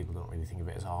lot of people don't really think of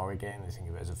it as a horror game. They think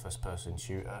of it as a first-person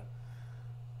shooter.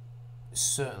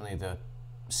 Certainly the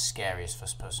scariest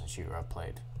first-person shooter I've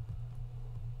played.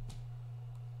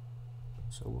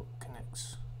 So what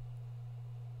connects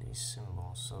these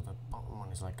symbols? So the bottom one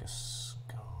is like a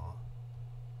scar.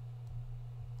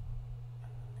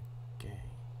 And then again.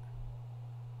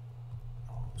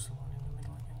 Oh, what was the one in the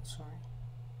middle again? Sorry.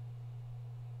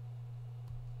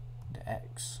 The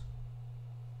X.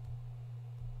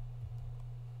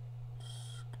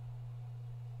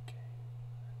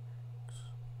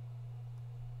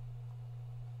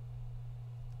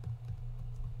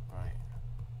 Right.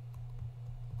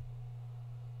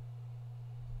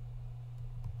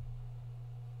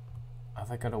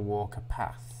 Have I got to walk a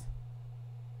path?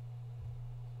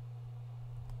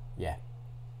 Yeah.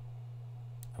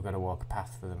 I've got to walk a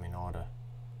path for them in order.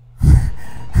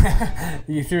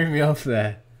 You threw me off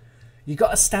there. You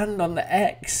got to stand on the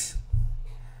X.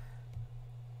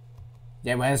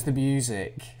 Yeah, where's the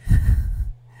music?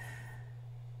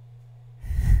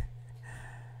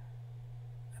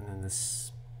 And then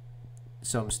this.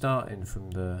 So I'm starting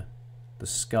from the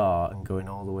scar and going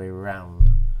all the way around.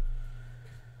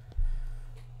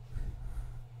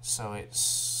 So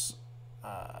it's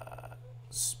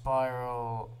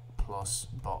spiral plus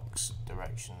box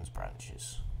directions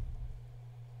branches.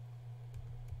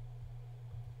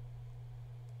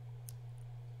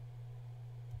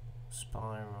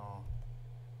 Spiral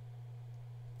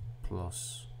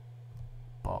plus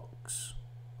box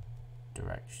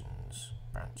directions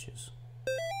branches.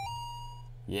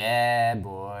 Yeah,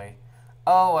 boy.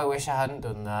 Oh, I wish I hadn't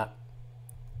done that.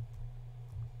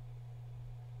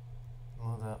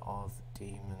 Mother of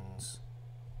demons.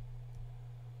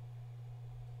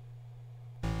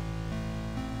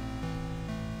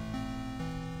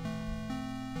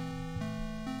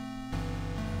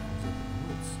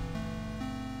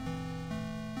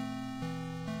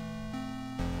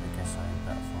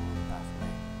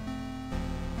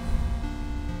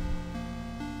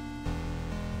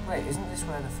 Wait, isn't this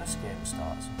where the first game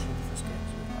starts? I'm sure the first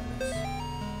game's like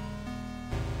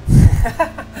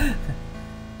this.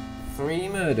 3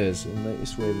 murders in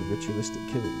latest wave of ritualistic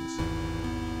killings.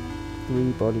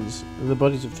 3 bodies. The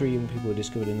bodies of 3 young people were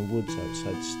discovered in the woods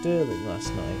outside Stirling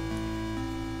last night.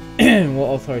 What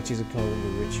authorities are calling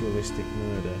a ritualistic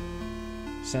murder.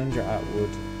 Sandra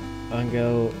Atwood,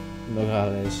 Angel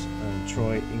Nogales, and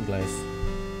Troy Ingles.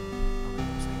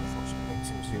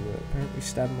 Who were apparently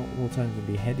stabbed multiple times and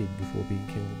beheaded before being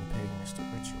killed in the paganistic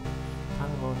ritual.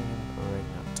 Pandemonium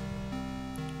regnat.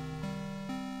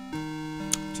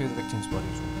 2 of the victims'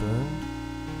 bodies were burned.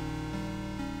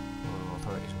 Although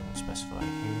authorities wouldn't specify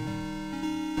who.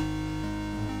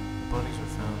 The bodies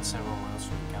were found several miles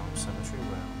from the Gallup Cemetery,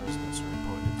 where residents are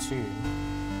reported the tomb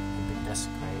had been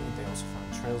desecrated. They also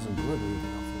found trails of blood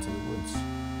leading off into the woods.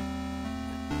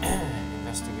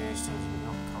 Investigators would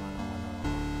not comment on whether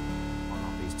or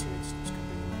not these 2 incidents could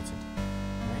be related.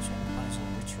 The nature of the bodies in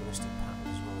a ritualistic pattern,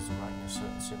 as well as the writing of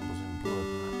certain symbols in blood,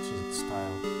 matches the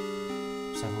style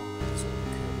of several murders that have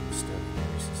occurred in the Stirling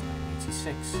area since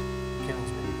 1986.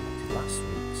 Killings may be connected to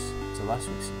last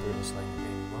week's brutal slaying of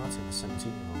Amy Martin, a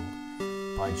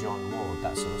 17-year-old, by John Ward,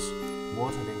 that's us.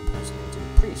 Ward had impersonated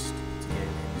a priest to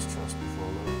gain Amy's trust before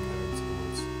luring her into the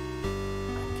woods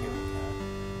and killing her.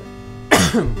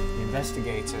 The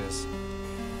investigators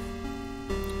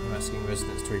are asking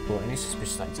residents to report any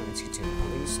suspicious activity to the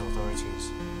police.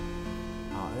 Authorities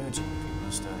are urging the people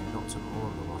of Stirling not to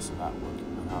mourn the loss of Atwood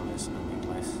and Alice and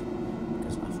Inglis,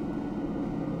 because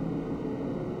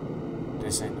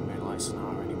this ain't the Moonlight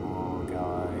Sonata anymore,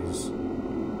 guys.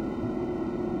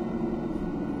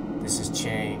 This has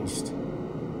changed.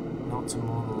 Not to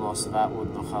mourn the loss of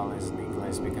Atwood, Nogales and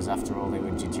Ingles, because after all they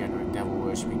were degenerate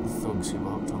devil-worshipping thugs who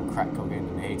were hooked on crack cocaine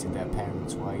and hated their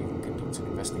parents. Why even conduct an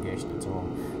investigation at all?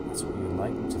 That's what you would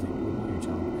like them to think, wouldn't you,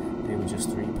 John? They were just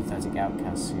 3 pathetic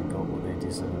outcasts who got what they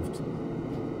deserved.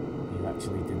 You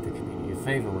actually did the community a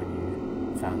favour when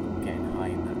you found them getting high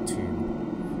in that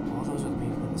tomb. All those other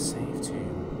people in the safe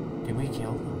tomb. Did we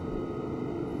kill them?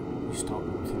 We stalked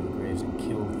them through the graves and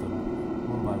killed them,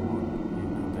 one by one. You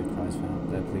ignored their cries for help,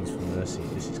 their pleas for mercy.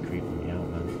 This is creeping me out,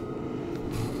 man.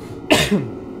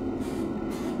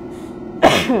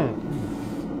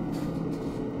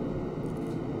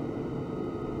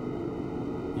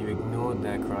 You ignored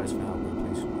their cries for help, their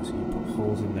pleas for mercy. You put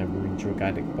holes in their ruined drug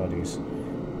addict bodies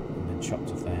and then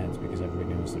chopped off their heads because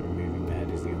everybody knows that removing the head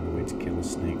is the only way to kill a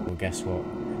snake. Well, guess what?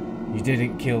 You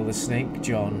didn't kill the snake,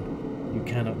 John. You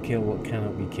cannot kill what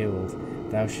cannot be killed.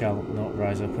 Thou shalt not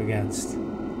rise up against.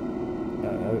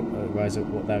 Rise up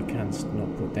what thou canst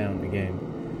not put down again.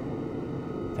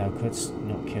 Thou couldst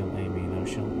not kill Amy, thou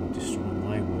shalt not destroy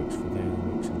my works, for they are the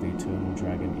works of the eternal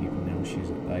dragon. Even now she is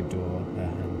at thy door, her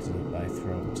hands are at thy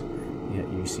throat. Yet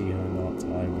you see her not.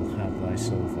 I will have thy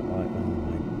soul, for I... Oh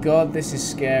my god, this is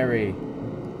scary.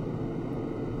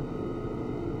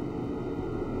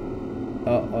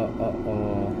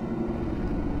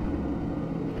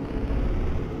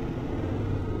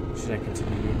 Should I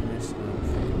continue reading this? I don't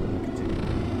think I'm going to continue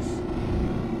reading this.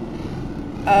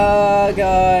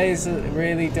 Guys, I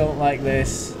really don't like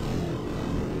this.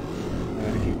 I'm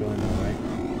going to keep going now,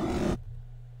 right?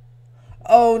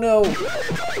 Oh no!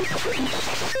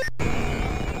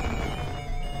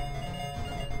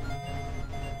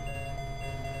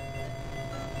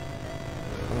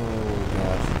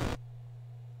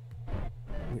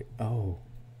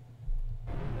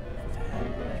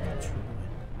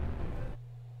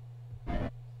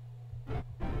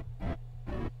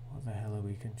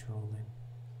 Controlling.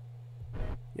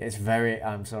 Yeah, it's very...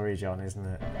 I'm sorry, John, isn't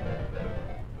it? Are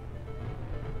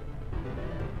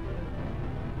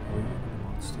we the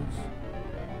monsters?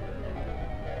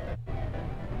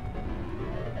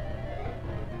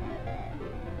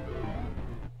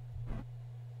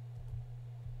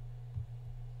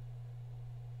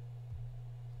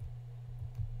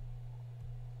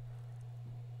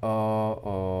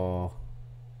 Oh.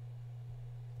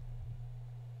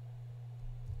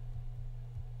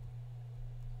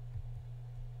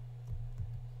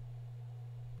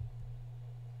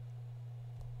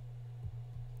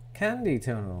 Candy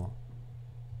tunnel.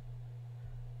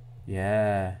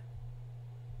 Yeah.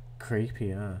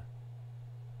 Creepy, huh?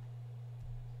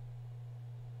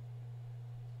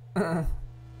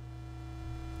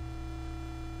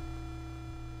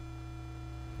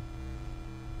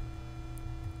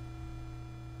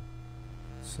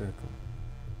 Circle.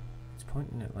 It's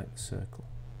pointing at like the circle.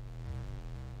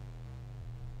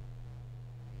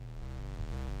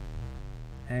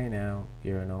 Hey now,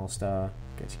 you're an all-star.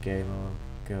 Get your game on.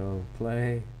 Go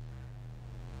play.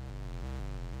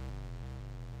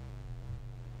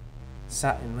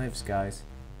 Satin lives, guys.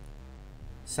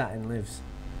 Satin lives.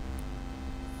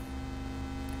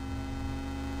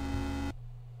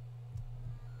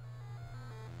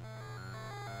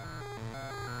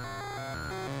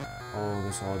 Oh,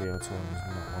 this audio tone is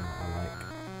not one that I like.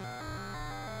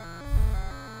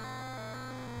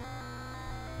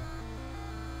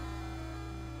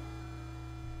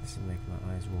 This is making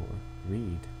my eyes water.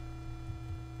 Read.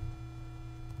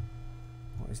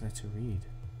 What is there to read?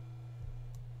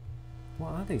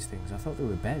 What are these things? I thought they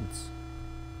were beds.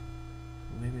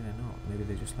 Maybe they're not. Maybe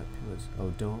they're just like pillars.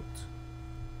 Oh, don't.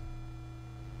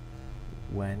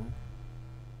 When.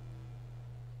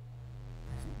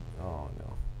 Oh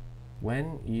no.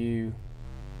 When you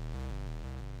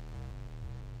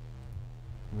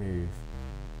move.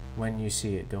 When you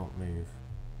see it, don't move.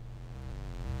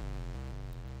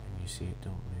 When you see it,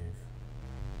 don't move.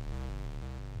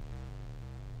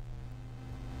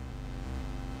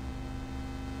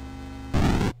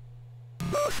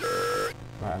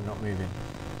 Right, I'm not moving.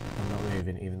 I'm not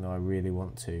moving even though I really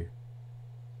want to.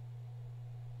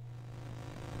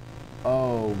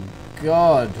 Oh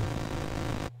God!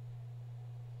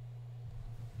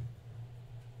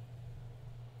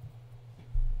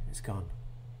 It's gone.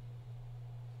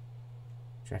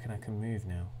 Do you reckon I can move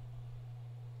now?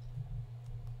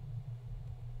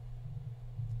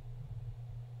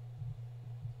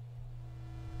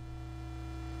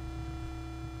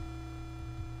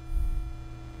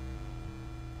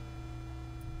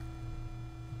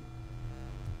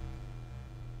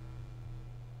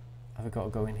 Have I got to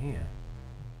go in here?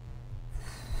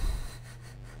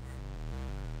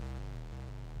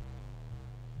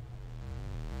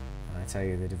 I tell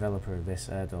you, the developer of this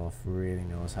Erdorf really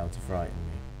knows how to frighten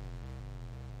me.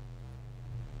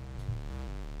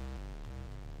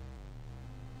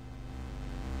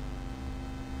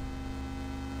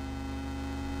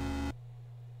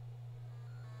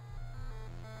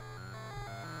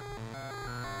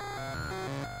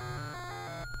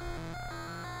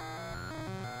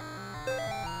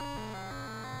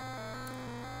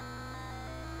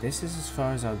 This is as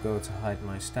far as I'll go to hide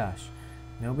my stash.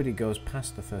 Nobody goes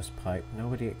past the first pipe,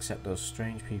 nobody except those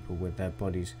strange people with their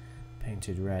bodies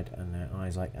painted red and their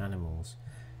eyes like animals.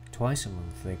 Twice a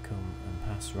month they come and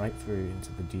pass right through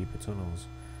into the deeper tunnels.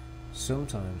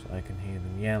 Sometimes I can hear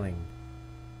them yelling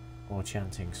or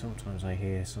chanting. Sometimes I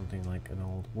hear something like an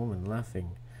old woman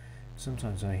laughing.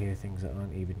 Sometimes I hear things that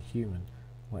aren't even human.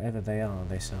 Whatever they are,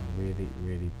 they sound really,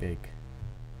 really big.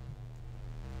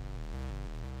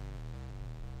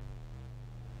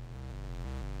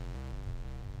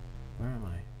 Where am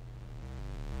I?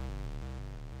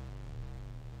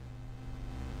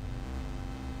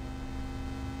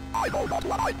 I know not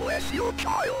what I bless you,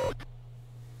 child.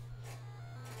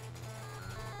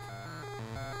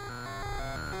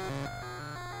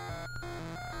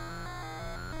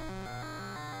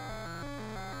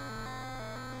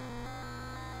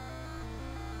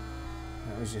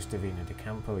 That was just Davina De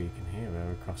Campo. You can hear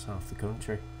her across half the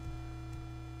country.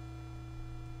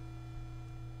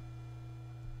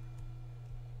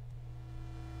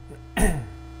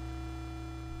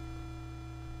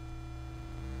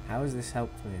 How has this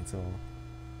helped me at all?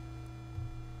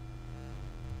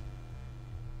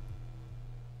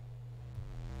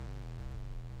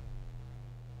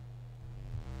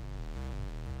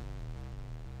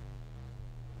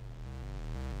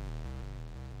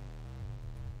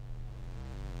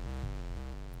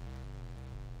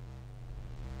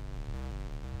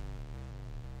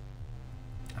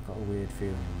 I've got a weird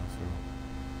feeling in my throat.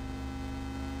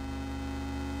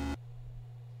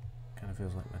 Kind of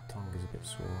feels like my tongue is a bit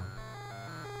swollen.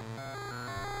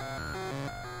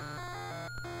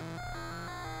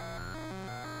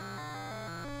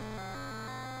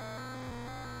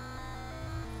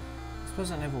 I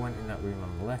suppose I never went in that room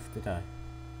on the left, did I?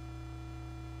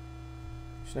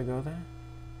 Should I go there?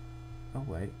 Oh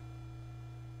wait.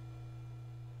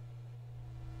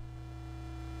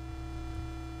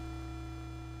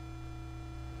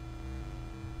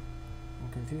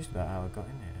 I'm confused about how I got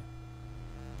in here.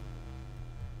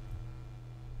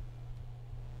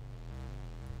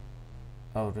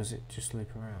 Oh, does it just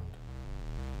loop around?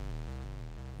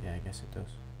 Yeah, I guess it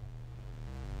does.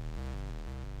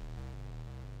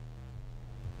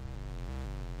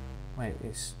 Wait,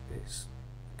 it's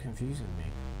confusing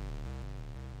me.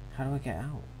 How do I get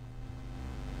out?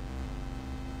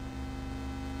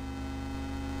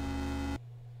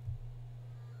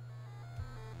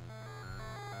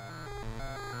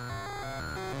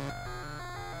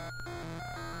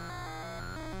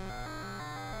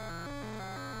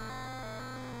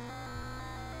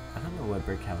 I don't know where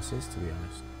Brick House is, to be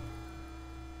honest.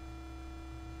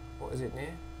 What is it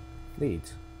near?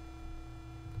 Leeds.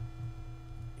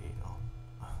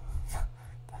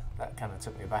 That kind of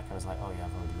took me back. I was like, oh yeah,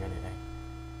 I've already read it, eh?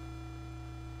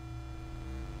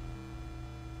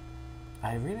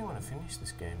 I really want to finish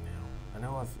this game now. I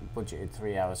know I've budgeted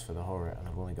 3 hours for the horror and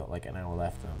I've only got like an hour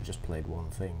left and I've just played one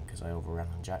thing because I overran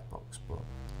on Jackbox, but...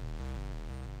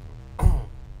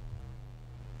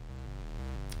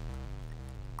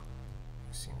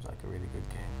 it seems like a really good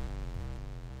game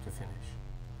to finish.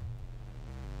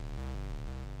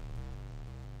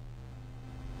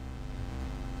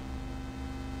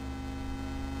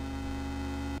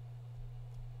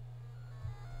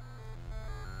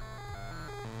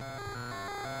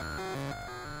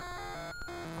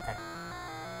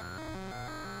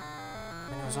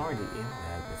 I was already in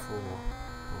there before.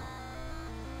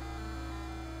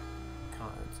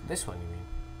 Can't, this one, you mean?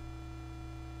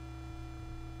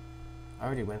 I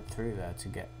already went through there to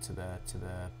get to the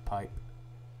pipe.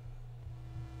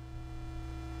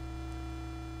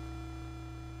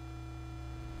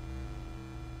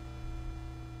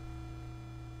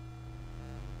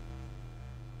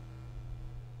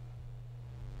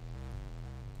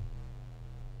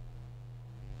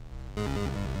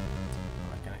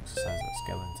 Exercise that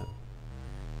skeleton.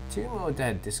 2 more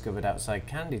dead discovered outside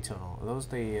Candy Tunnel. Are those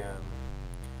the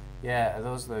yeah, are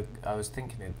those the... I was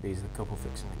thinking these are the couple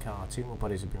fixing the car. 2 more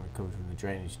bodies have been recovered from the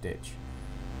drainage ditch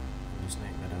in the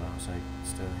Snake Meadow outside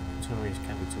Stirling. The tunnel reached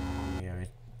Candy Tunnel home in the area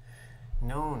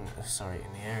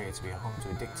in the area to be a home to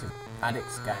addictive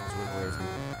addicts, gangs, runaways and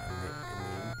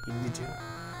the indigent.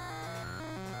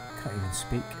 Can't even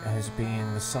speak, has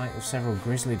been the site of several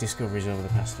grisly discoveries over the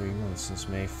past 3 months. Since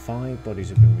May, 5 bodies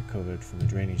have been recovered from the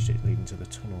drainage ditch leading to the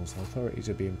tunnels. The authorities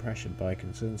are being pressured by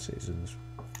concerned citizens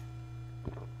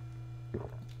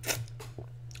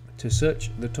to search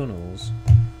the tunnels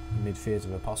amid fears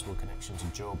of a possible connection to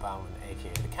Joe Bowman,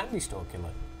 aka the Candy Store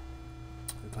Killer,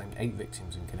 who claimed 8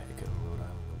 victims in Connecticut and Rhode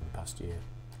Island over the past year.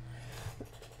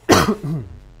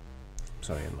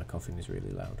 Sorry, my coughing is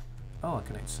really loud. Oh, I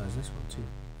can exercise this one too.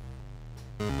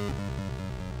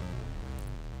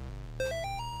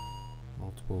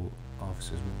 Multiple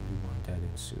officers wounded, 1 dead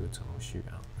in sewer tunnel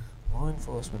shootout. Law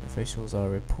enforcement officials are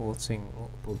reporting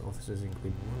multiple officers,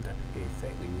 including 1 deputy,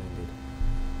 fatally wounded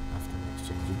after an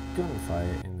exchange of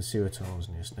gunfire in the sewer tunnels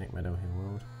near Snake Meadow Hill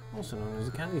Road, also known as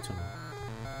the Candy Tunnel.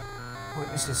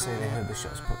 Witnesses say they heard the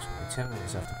shots approximately 10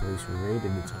 minutes after police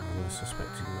raided the tunnel with a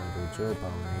suspected murderer Joe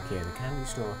Bowman, aka the Candy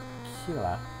Store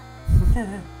Killer.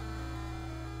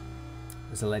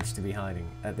 Was alleged to be hiding.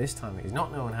 At this time, it is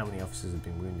not known how many officers have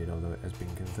been wounded, although it has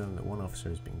been confirmed that 1 officer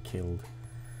has been killed.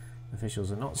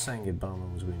 Officials are not saying if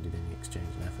Bowman was wounded in the exchange,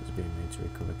 and efforts are being made to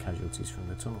recover casualties from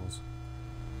the tunnels.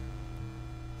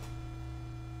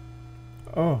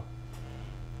 Oh.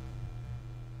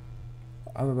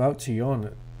 I'm about to yawn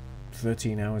at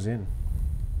 13 hours in.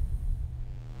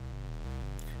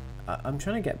 I'm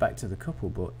trying to get back to the couple,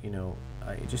 but, you know,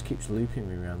 it just keeps looping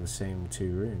me around the same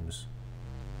 2 rooms.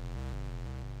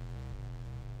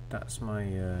 That's my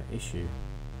issue.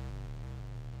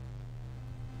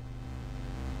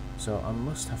 So I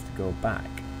must have to go back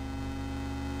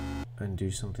and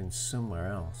do something somewhere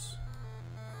else.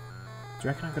 Do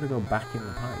you reckon I've got to go back in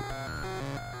the pipe?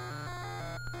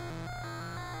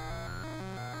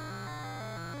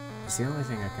 It's the only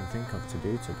thing I can think of to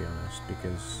do, to be honest,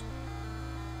 because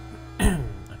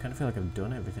I kind of feel like I've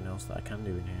done everything else that I can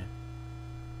do in here.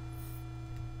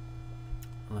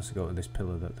 Unless I go to this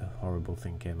pillar that the horrible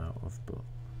thing came out of, but...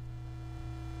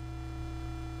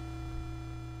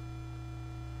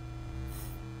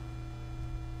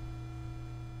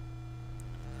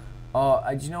 Oh,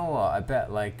 do you know what? I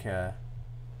bet, like,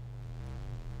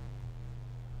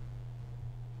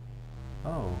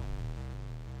 oh.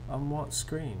 On what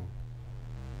screen?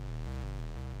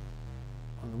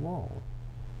 On the wall?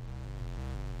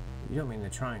 You don't mean the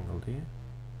triangle, do you?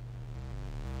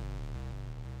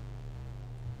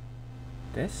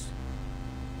 This?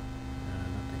 No, I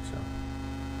don't think so.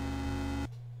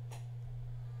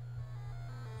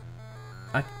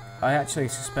 I actually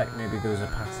suspect maybe there was a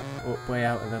path up way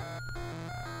out of the...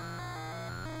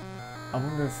 I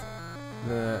wonder if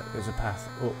there's a path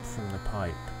up from the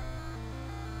pipe.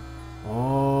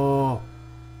 Oh!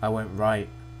 I went right.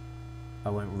 I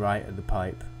went right at the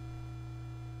pipe.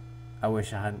 I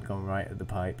wish I hadn't gone right at the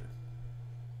pipe.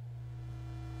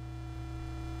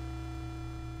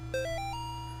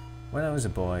 When I was a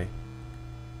boy,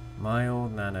 my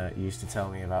old nana used to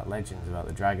tell me about legends about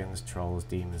the dragons, trolls,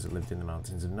 demons that lived in the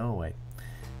mountains of Norway.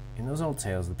 In those old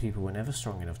tales, the people were never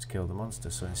strong enough to kill the monster,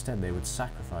 so instead they would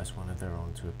sacrifice one of their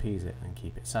own to appease it and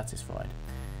keep it satisfied.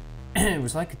 It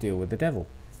was like a deal with the devil.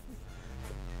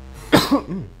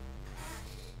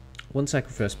 One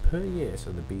sacrifice per year,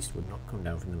 so the beast would not come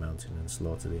down from the mountain and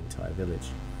slaughter the entire village.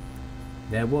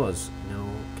 There was no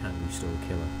candy store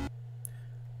killer.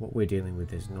 What we're dealing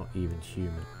with is not even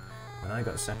human. When I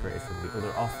got separated from the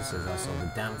other officers, I saw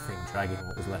the damn thing dragging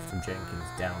what was left of Jenkins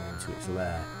down into its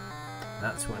lair.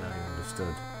 That's when I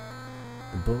understood.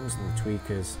 The bums and the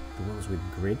tweakers, the ones with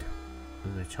grid,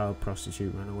 and the child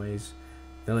prostitute runaways,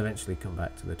 they'll eventually come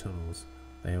back to the tunnels.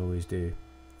 They always do.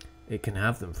 It can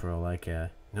have them for all I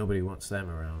care. Nobody wants them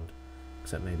around,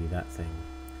 except maybe that thing.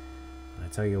 And I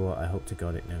tell you what, I hope to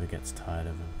God it never gets tired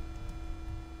of them.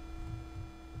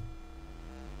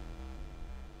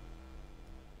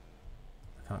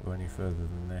 I can't go any further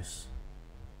than this.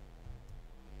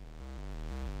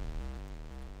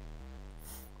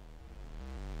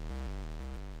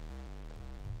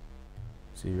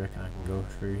 So you reckon I can go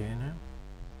through here now?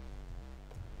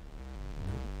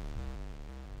 No.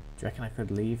 Do you reckon I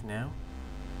could leave now?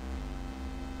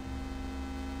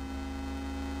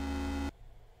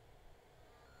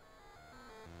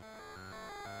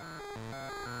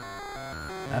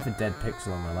 I have a dead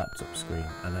pixel on my laptop screen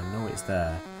and I know it's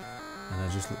there, and I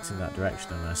just looked in that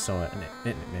direction and I saw it, and it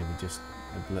made me just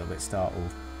a little bit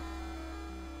startled.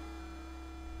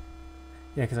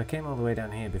 Yeah, because I came all the way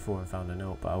down here before and found a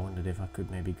note, but I wondered if I could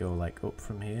maybe go like up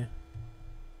from here.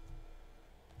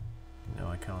 No,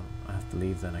 I can't. I have to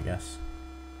leave then, I guess.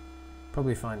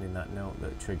 Probably finding that note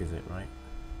that triggers it, right?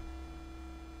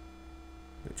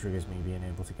 That triggers me being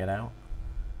able to get out.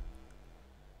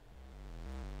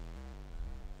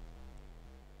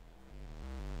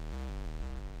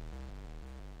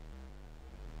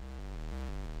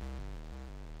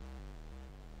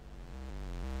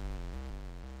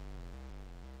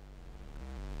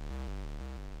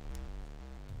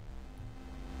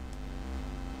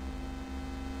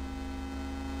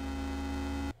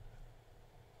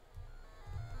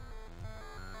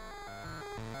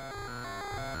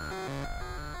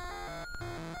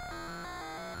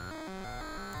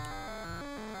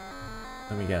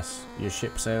 Let me guess, your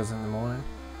ship sails in the morning?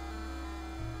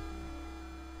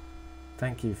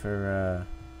 Thank you for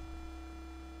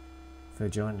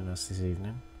joining us this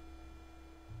evening.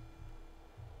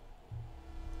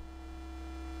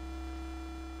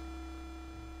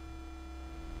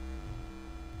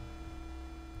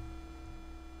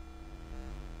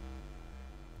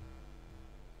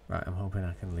 Right, I'm hoping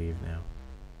I can leave now.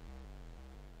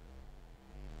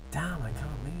 Damn, I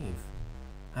can't leave.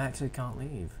 I actually can't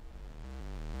leave.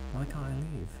 Why can't I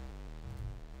leave?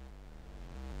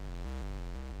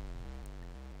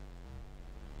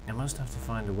 I must have to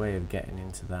find a way of getting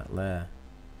into that lair.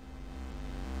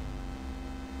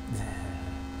 Thank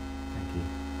you.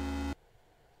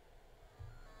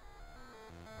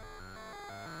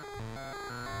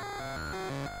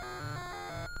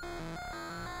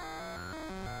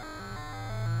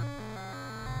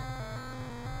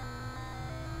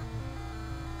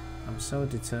 I'm so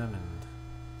determined.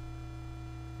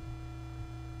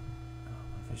 Oh,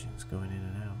 my vision's going in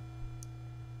and out.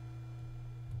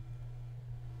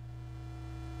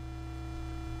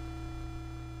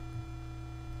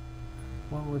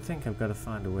 One would think I've got to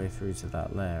find a way through to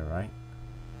that lair, right?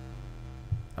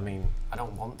 I mean, I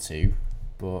don't want to,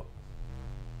 but...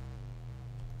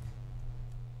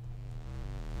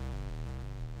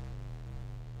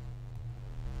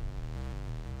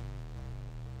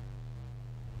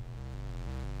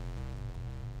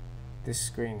 This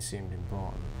screen seemed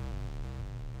important.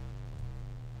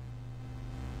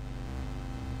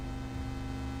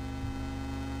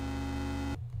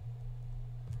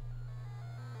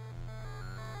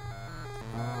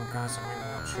 Oh, guys, I'm really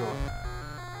not sure.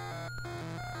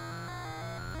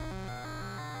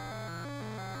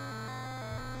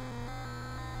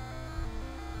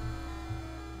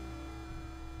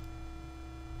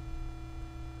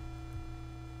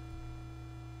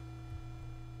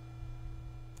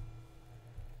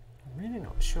 I'm really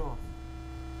not sure.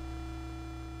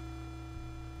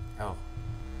 Oh.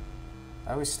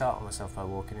 I always startle myself by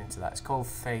walking into that. It's called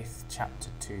Faith Chapter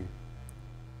 2.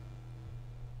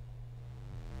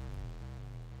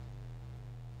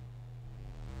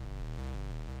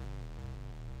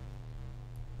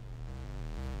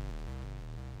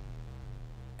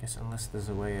 Guess unless there's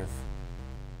a way of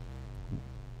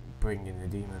bringing the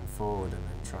demon forward and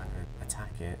then trying to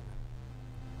attack it.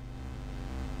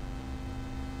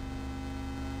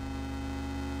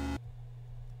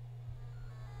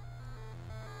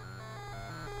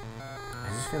 I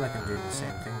just feel like I'm doing the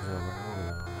same things over and over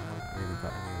though, and I haven't really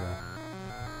got any other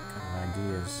kind of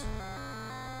ideas.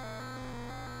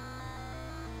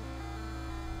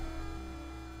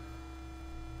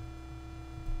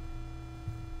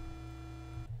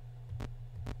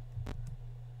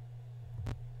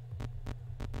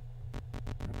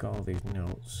 I've got all these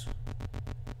notes.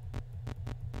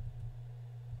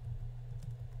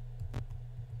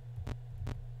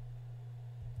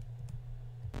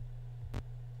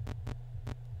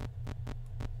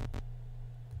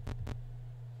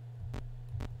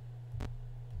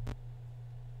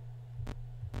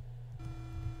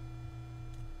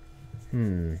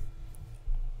 Maybe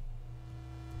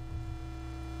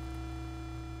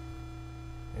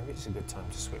it's a good time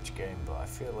to switch game, but I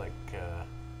feel like I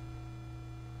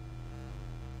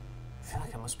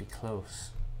must be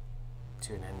close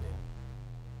to an ending.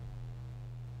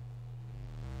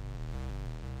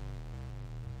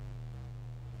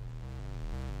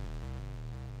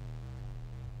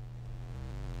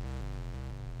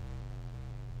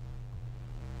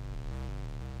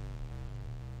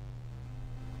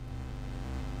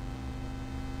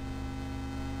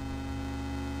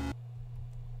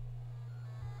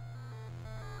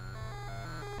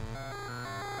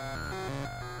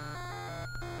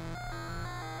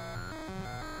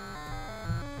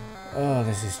 Oh,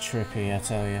 this is trippy, I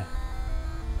tell you.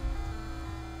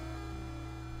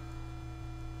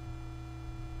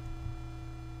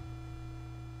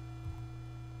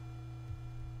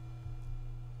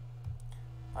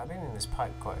 I've been in this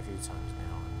pipe quite a few times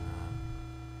now,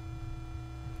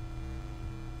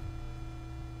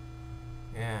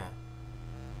 and yeah.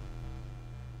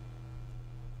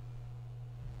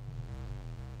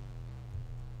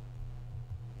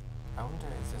 I wonder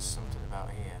if there's something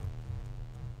about here.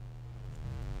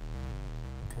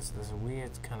 Because there's a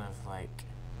weird kind of like...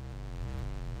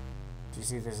 Do you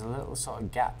see there's a little sort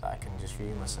of gap that I can just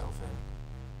view myself in?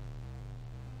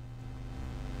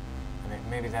 And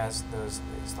maybe there's it's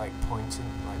like pointing,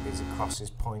 like these are crosses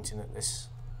pointing at this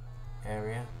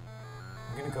area.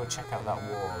 I'm gonna go check out that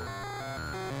wall.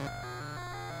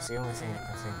 It's the only thing I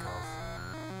can think of.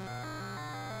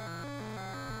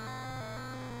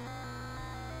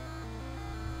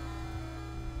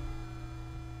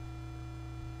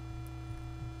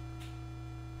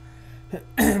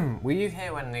 Were you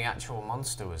here when the actual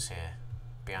monster was here,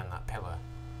 behind that pillar,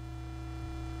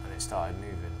 and it started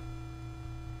moving?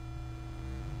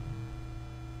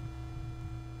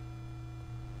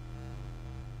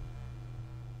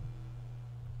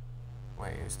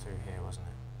 Wait, it was through here, wasn't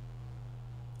it?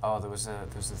 Oh, there was a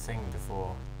thing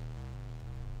before.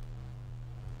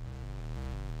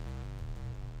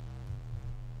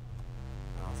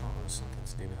 No, I thought there was something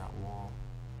to do with that wall.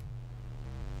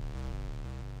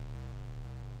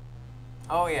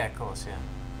 Oh yeah, of course, yeah.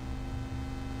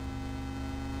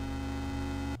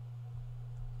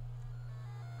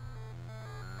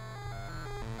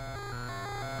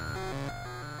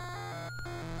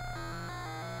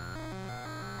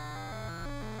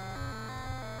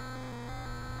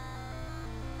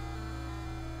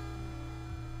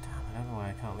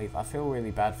 can't leave. I feel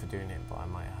really bad for doing it, but I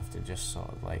might have to just sort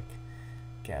of like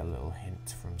get a little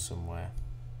hint from somewhere.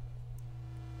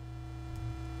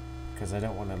 Because I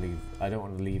don't want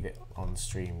to leave it on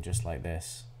stream just like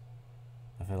this.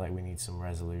 I feel like we need some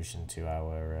resolution to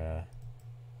our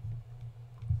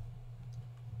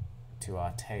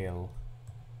tale.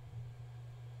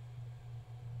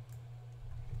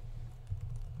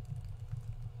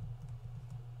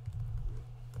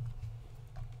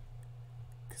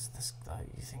 Because this,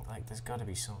 you think like there's got to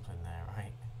be something there,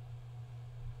 right?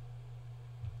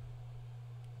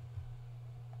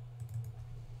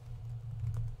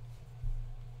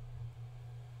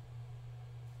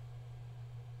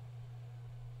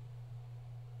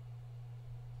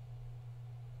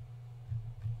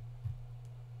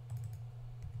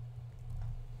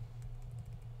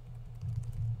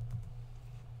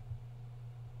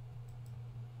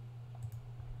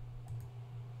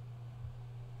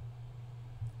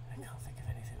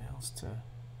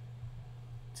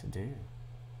 To do.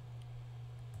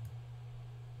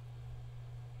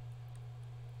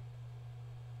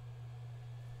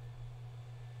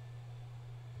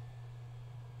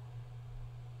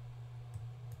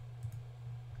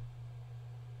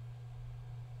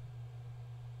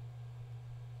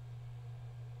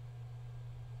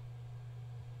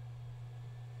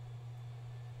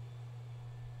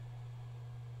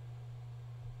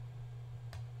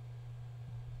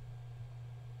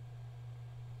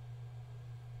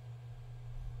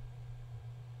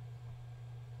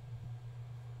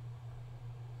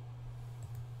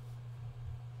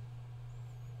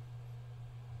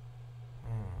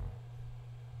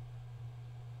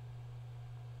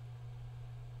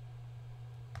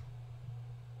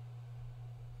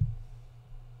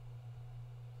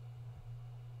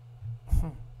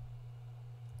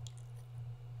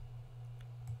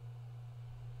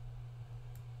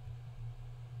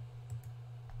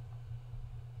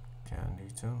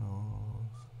 Candy tunnels.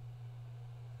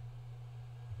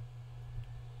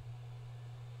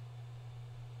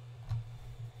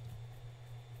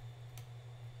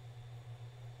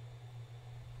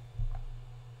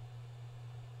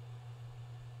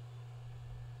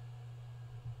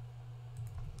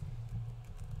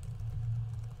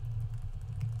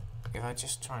 If I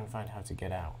just try and find how to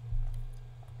get out.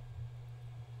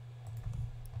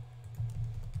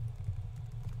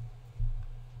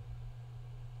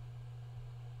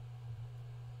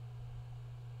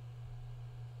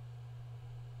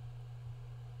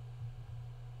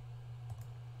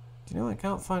 Do you know, I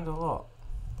can't find a lot.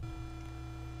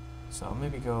 So I'll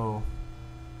maybe go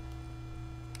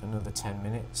another 10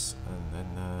 minutes and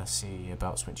then see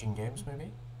about switching games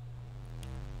maybe.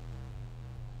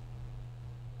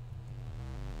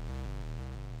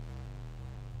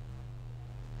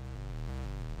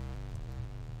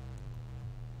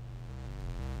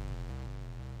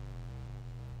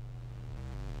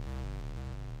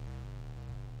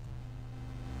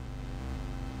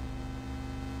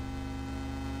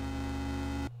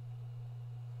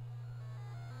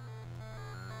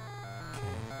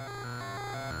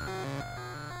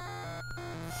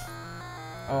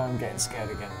 Oh, I'm getting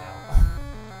scared again now.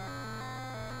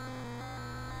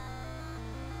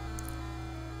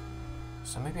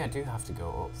 So maybe I do have to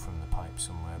go up from the pipe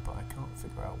somewhere, but I can't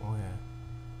figure out where.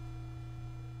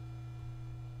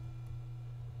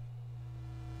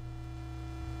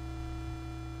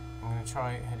 I'm going to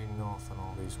try heading north on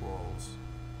all these walls.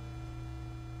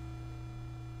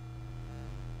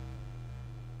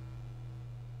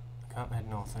 I can't head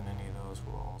north on any of those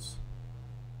walls.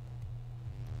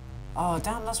 Oh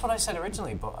damn, that's what I said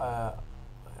originally, but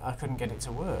I couldn't get it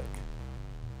to work.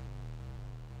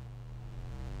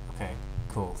 Okay,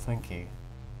 cool, thank you.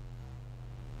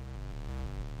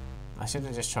 I should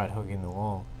have just tried hugging the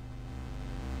wall.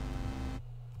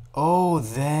 Oh,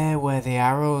 there where the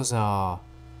arrows are.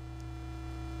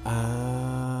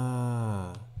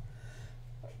 Ah.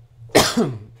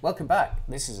 Welcome back.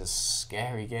 This is a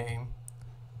scary game.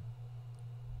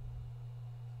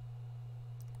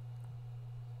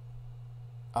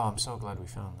 Oh, I'm so glad we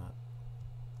found that.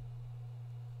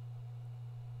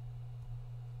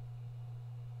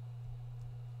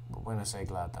 But when I say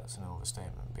glad, that's an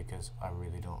overstatement, because I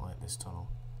really don't like this tunnel.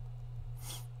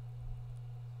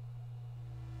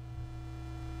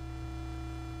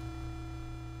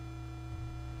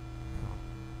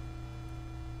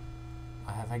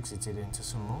 I have exited into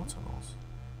some more tunnels.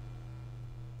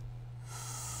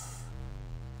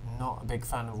 Not a big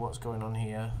fan of what's going on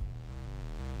here.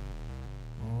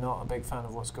 Not a big fan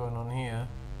of what's going on here.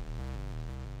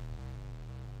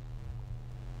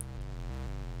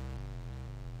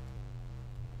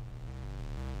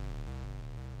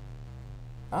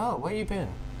 Oh, where you been?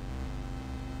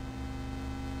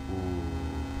 Ooh.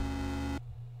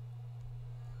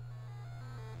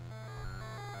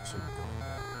 I shouldn't go in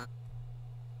there.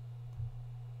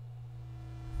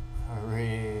 I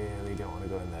really don't want to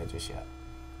go in there just yet.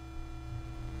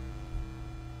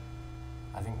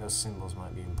 I think those symbols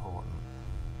might be important.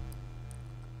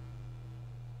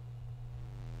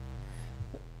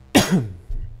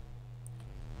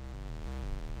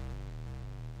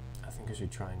 I think I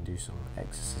should try and do some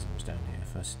exorcisms down here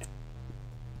first.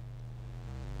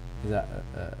 Is that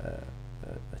a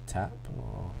tap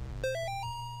or?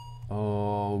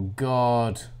 Oh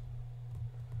God!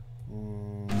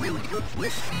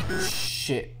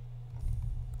 Shit!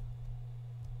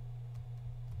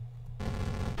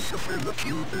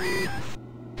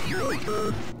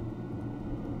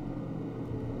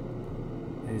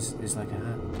 It's like a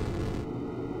hand.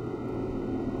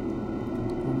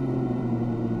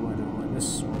 Ooh, I don't like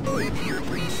this one.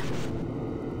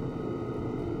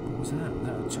 What was that? Was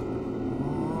that a chocolate?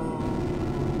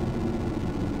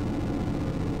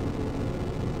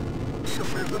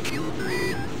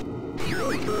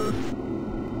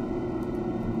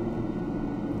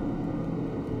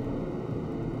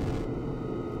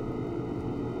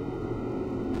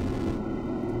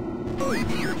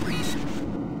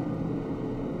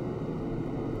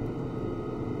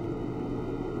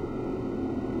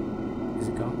 Is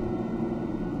it gone?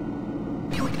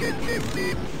 I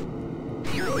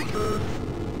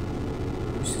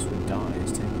wish this would die.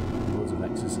 It's taking loads of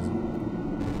exorcism.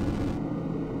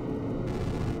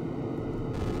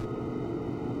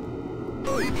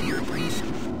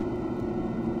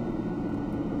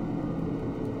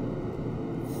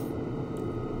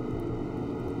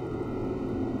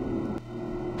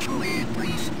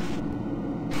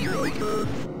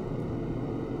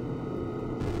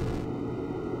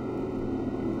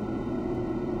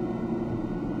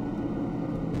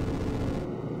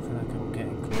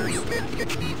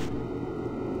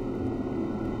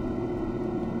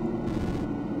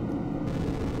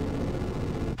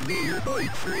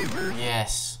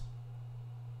 Yes.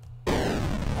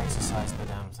 Exercise the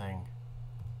damn thing.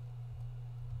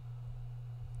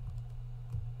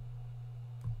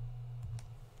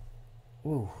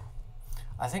 Ooh.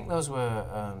 I think those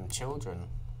were children.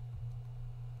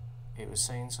 It was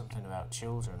saying something about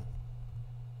children.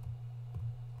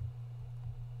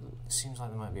 It seems like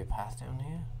there might be a path down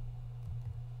here.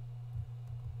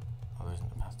 Oh, there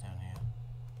isn't a path down here.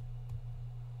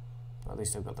 But at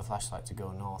least I've got the flashlight to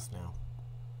go north now.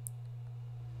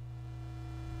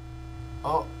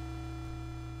 Oh!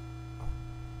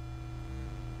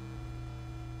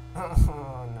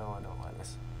 Oh no, I don't like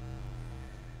this.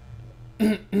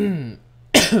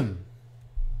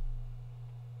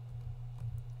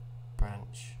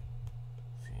 Branch.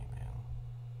 Female.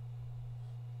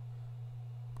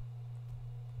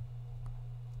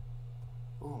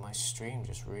 Ooh, my stream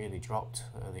just really dropped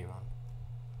earlier on.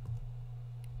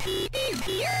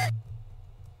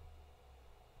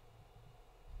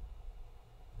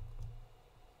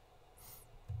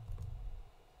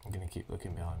 I'm gonna keep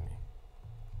looking behind me.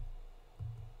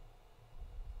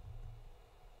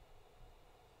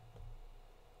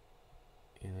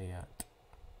 Iliad.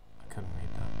 I couldn't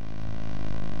read that.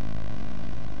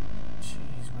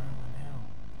 Jeez, where am I now?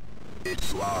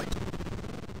 It's locked.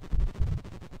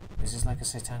 This is like a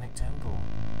satanic temple.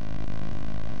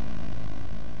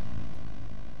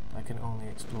 I can only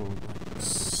explore with my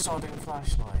sodding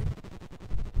flashlight.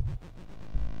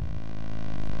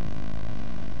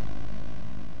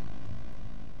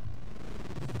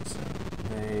 So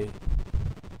they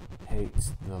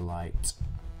hate the light.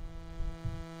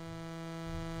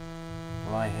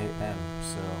 Well, I hate them,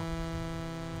 so...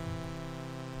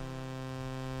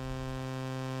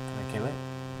 Can I kill it?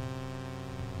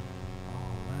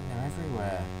 Oh man, they're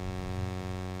everywhere.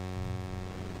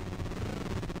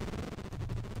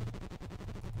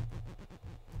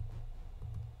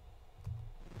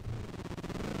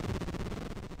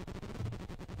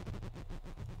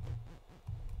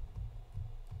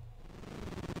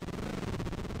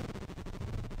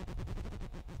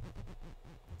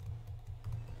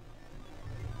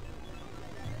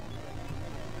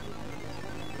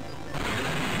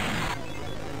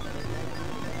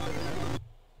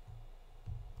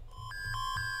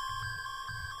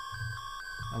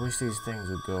 I wish these things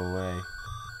would go away.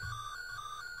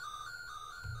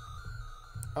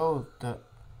 Oh, the...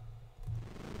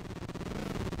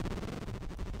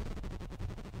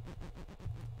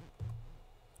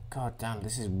 God damn,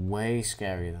 this is way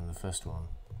scarier than the first one.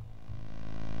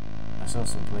 I saw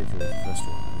some playthrough of the first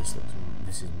one and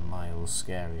this is miles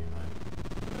scarier, man.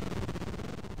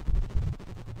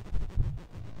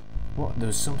 What? There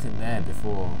was something there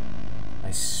before.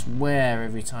 I swear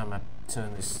every time I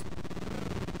turn this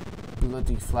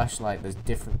bloody flashlight, there's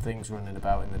different things running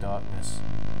about in the darkness.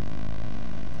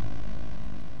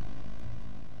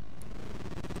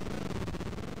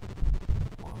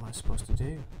 What am I supposed to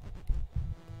do?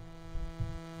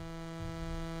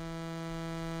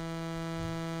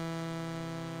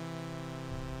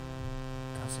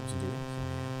 Can't seem to do anything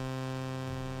here.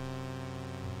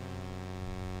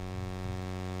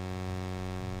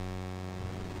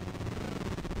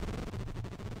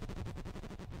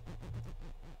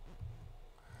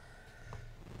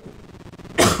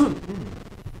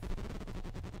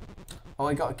 Oh,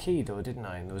 I got a key though, didn't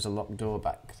I? And there was a locked door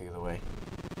back the other way.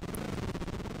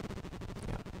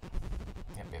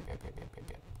 Yep.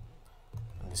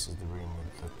 And this is the room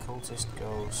with the cultist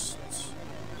ghosts.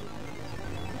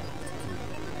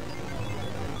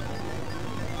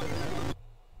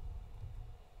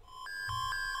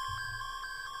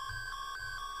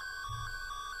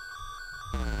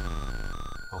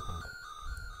 Opened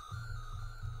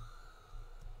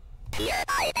it. Here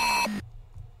I am.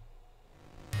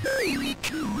 Very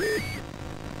curious.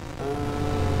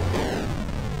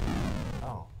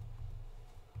 Oh.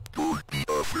 Don't be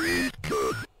afraid,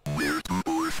 God. Where 2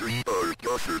 or 3 are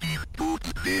gathered in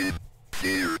God's name,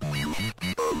 there will he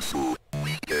be also.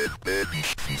 We can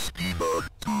banish this demon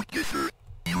together.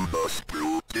 You must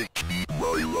protect me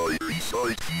while I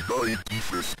recite the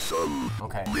 91st Psalm.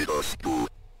 Okay. Let us go.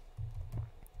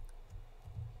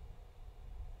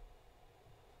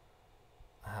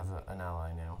 I have an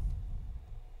ally now.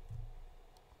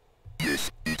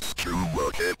 Yes, it's true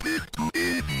what happened to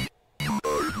Amy. You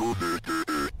are no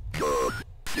murderer, God.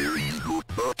 There is not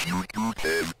much you could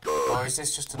have done. Or is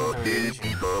this just another But Amy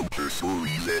illusion? found her soul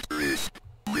is at rest.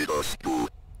 Let us go.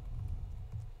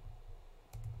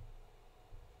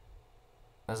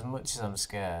 As much as I'm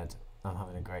scared, I'm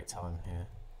having a great time here.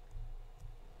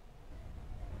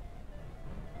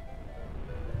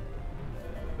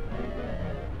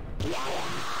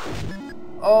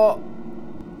 Oh!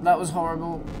 That was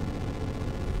horrible.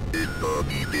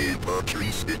 Embody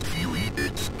Patrice et Filii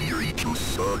et Spiritus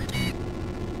Sancti.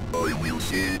 I will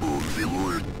say of the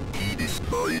Lord, he is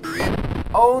my reign.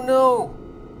 Oh no!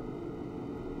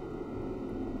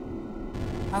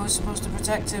 I was supposed to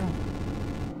protect him.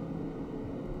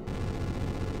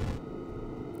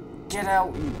 Get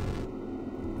out, you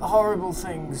horrible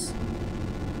things.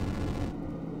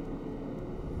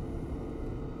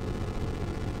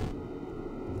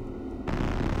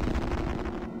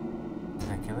 Did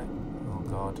I kill it? Oh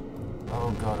god.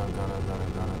 Oh god, oh god, oh god, oh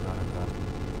god, oh god, oh god.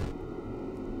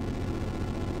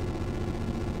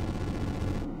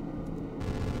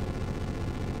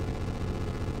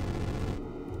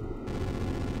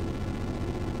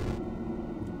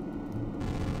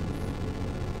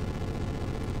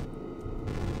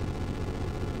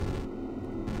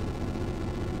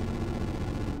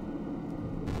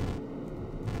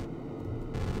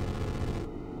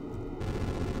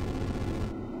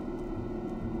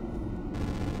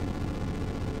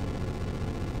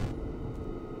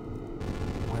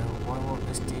 Why won't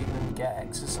this demon get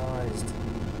exercised?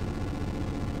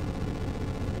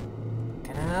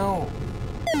 Get out!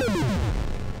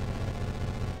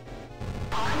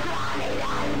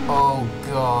 Oh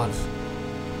god!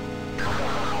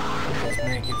 It's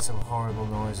making some horrible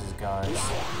noises, guys.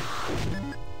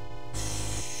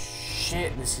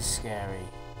 Shit, this is scary.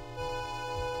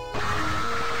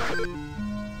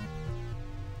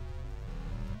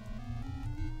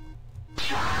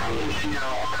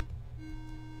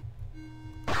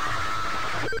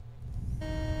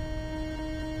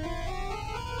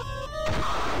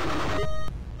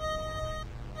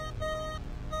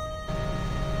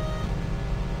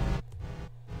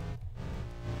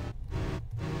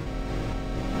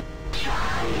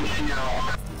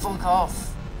 Fuck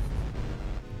off!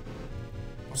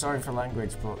 I'm sorry for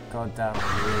language, but goddamn, I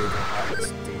really don't like this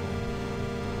demon.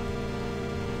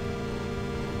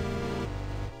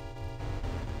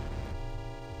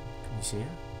 Can you see her?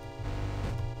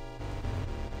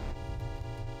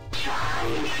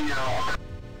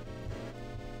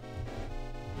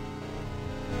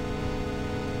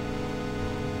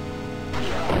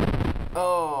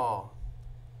 Oh!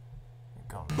 You're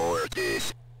gone. More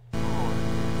this.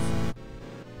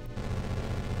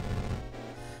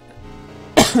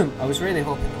 I was really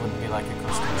hoping there wouldn't be like a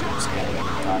custom jump scare when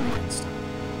you died against him.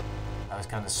 I was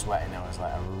kind of sweating. I was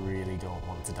like, I really don't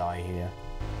want to die here.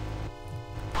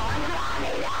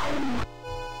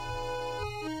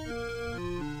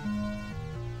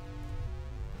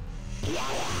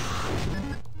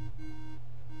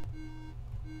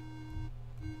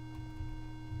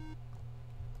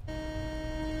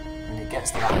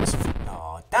 gets the atmosphere.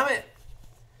 Oh, damn it!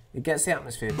 It gets the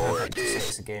atmosphere perfect to say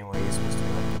it's a game where you're supposed to be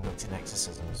like conducting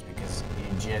exorcisms because you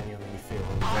genuinely feel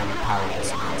very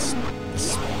powerless against the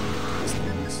speed of these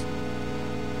things.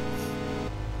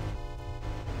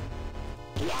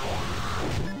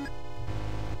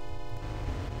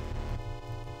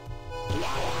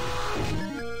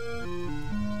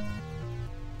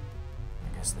 I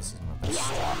guess this is my best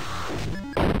strat.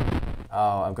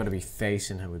 Oh, I've got to be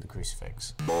facing her with the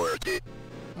crucifix.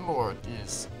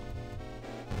 Mortis.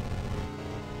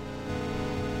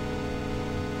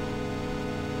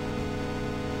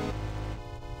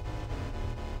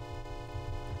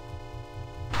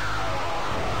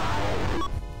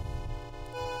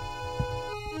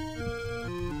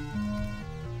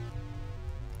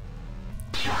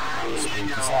 Spooky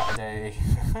Saturday.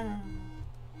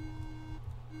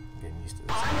 Getting used to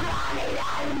this.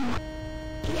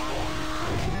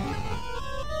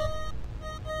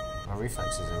 My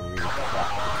reflexes are really crap because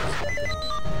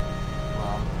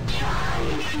well, I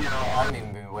haven't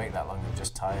even been awake that long, I'm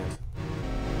just tired.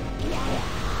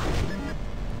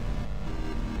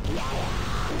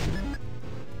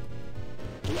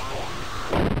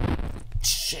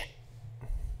 Shit.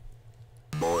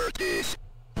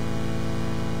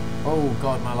 Oh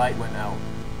god, my light went out.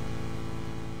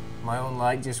 My own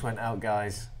light just went out,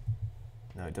 guys.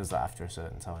 No, it does that after a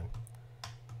certain time.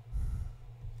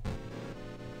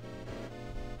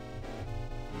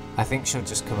 I think she'll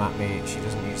just come at me. She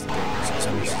doesn't use the door, so it's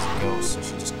only she's a ghost, so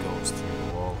she just goes through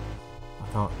the wall. I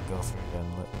can't go through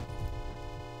them, look.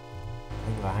 I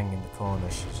think if I hang in the corner,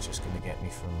 she's just going to get me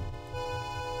from...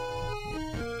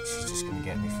 She's just going to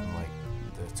get me from, like,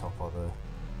 the top of the...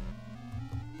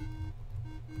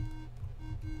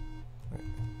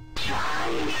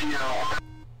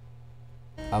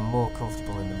 I'm more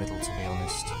comfortable in the middle, to be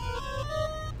honest.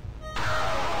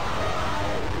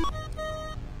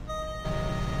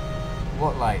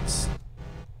 What lights?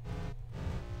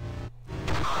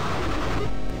 Are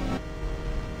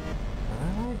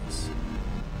there lights?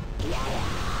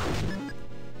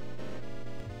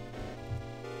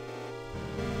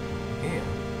 Here?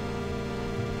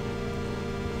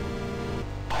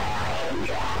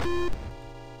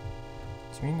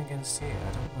 Do you mean against here? I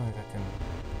don't know if I can...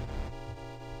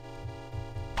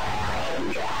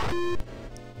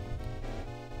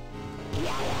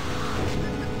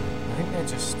 I think they're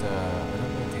just, I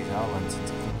don't know if these are lanterns, I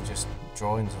think they're just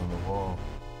drawings on the wall.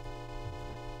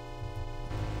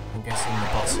 I'm guessing the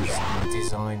bosses are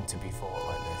designed to be fought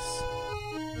like this.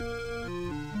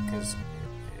 Because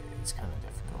it's kind of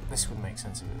difficult. This would make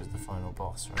sense if it was the final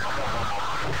boss, right?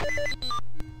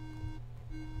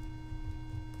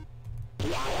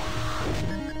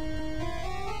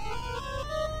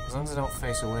 As long as I don't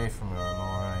face away from her, I'm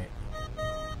alright.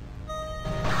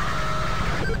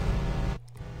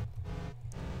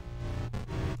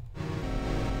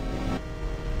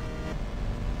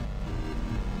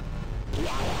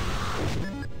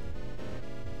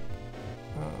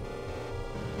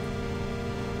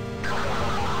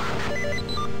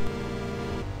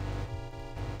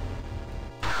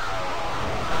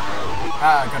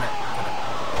 Ah, got it.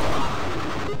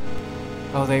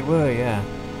 Oh, they were, yeah.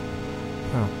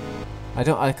 Huh. I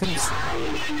couldn't...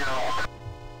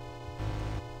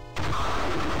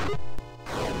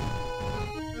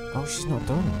 Oh, she's not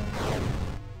done.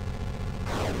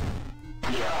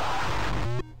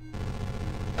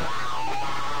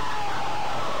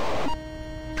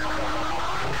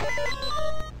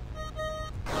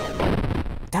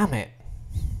 Damn it.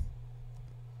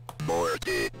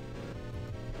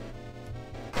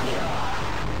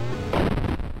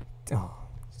 Oh,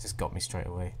 it's just got me straight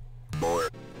away. Bored.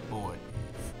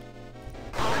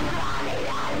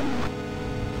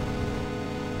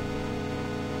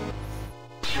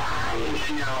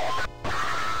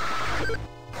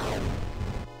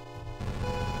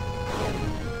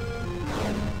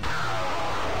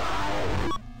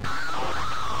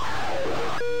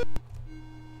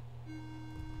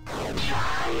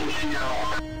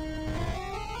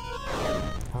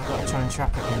 I've got to try and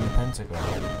trap it in the pentagram.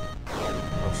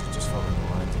 Oh, she's just following the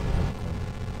lines of the pentagram.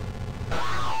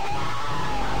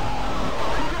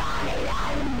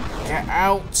 Get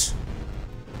out!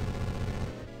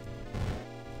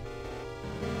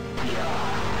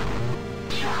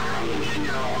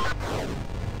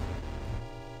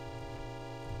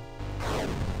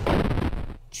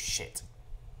 Shit.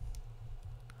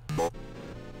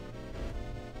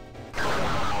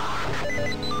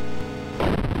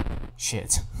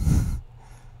 Shit.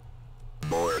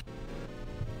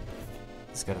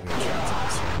 There's gotta be a chance of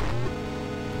this one.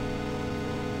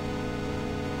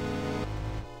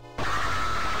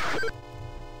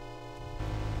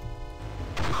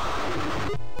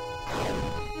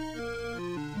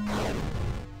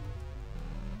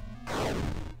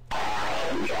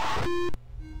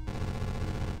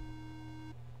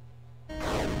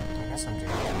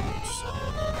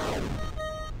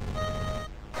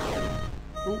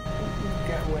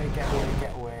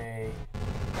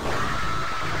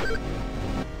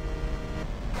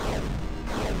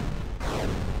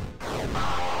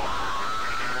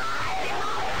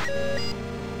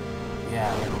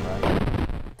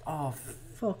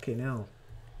 Fucking hell.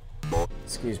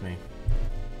 Excuse me.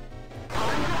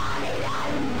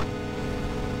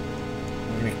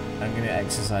 I'm gonna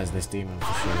exercise this demon for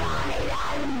sure. I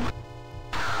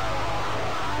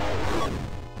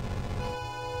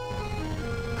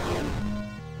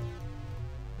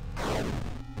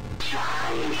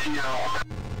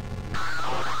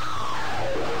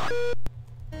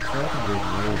feel like I'm doing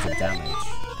loads of damage,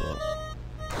 but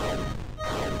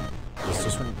it's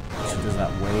just when she does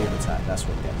that wave attack, that's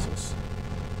what gets us.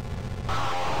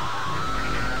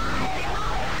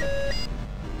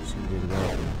 She's gonna do the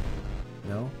wave.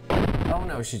 No? Oh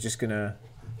no, she's just gonna...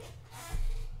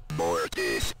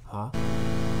 Huh?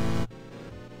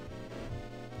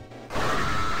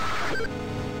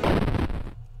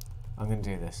 I'm gonna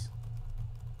do this.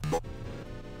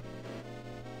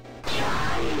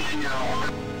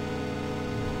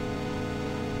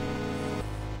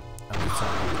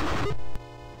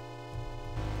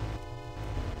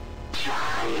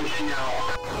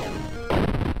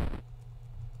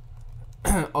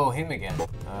 Oh, him again.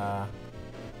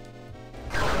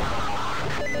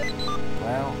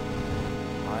 Well,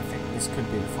 I think this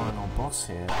could be the final boss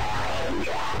here.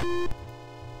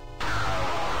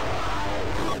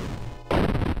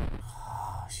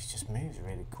 Oh, she just moves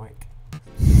really quick.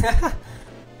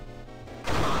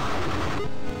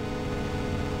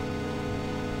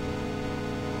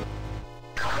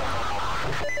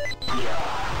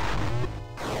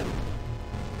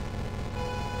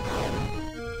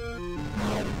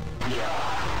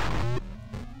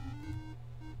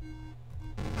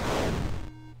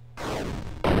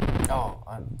 Oh,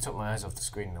 I took my eyes off the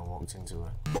screen and I walked into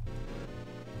her.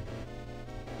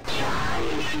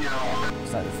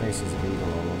 It's like the faces of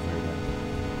evil all over again.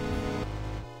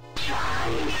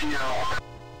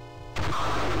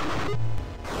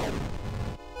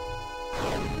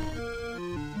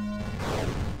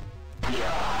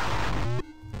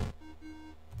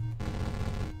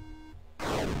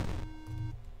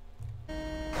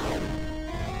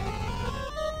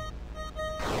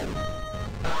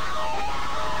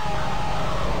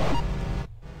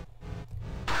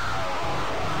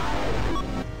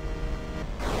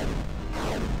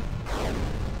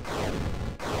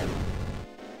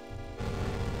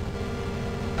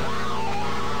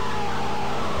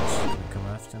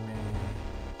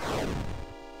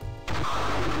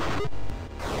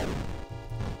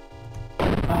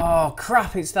 Oh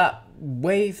crap, it's that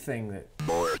wave thing that...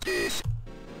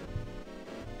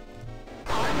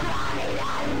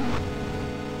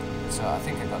 So I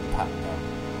think I got the pattern down.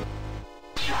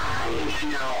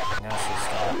 Now she'll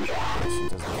start, yeah, she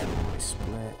does the four-way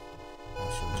split. Now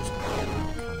she'll just go around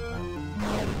kind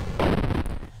of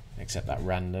random. Except that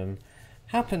random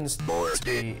happens to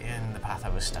be in the path I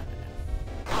was standing in.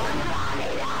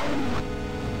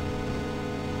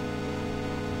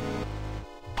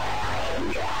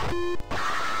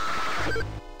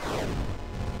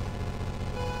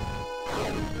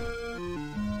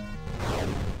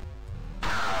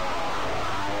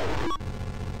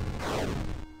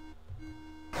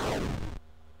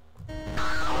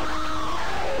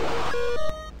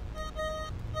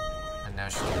 And now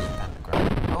she does the pentagram.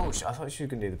 Oh, I thought she was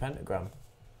going to do the pentagram.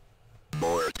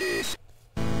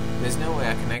 There's no way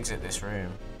I can exit this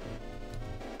room.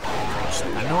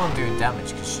 Actually, I know I'm doing damage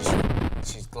because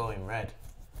she's glowing red.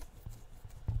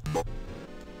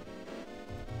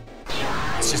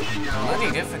 It's just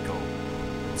bloody difficult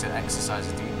to exercise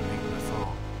a demon, I would have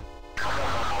thought.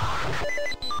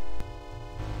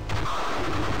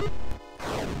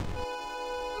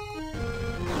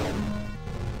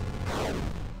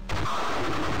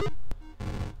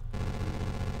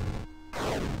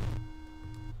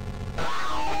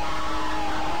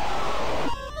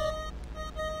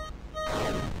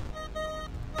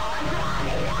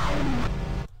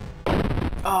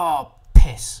 Oh,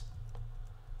 piss.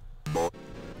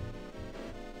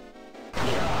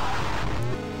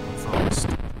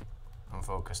 I'm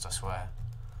focused, I swear.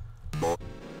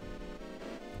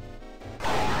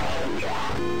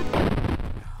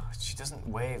 She doesn't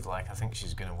wave like I think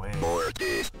she's gonna wave.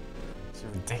 It's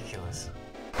ridiculous.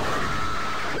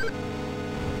 Right,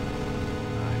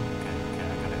 okay,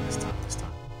 I got it this time.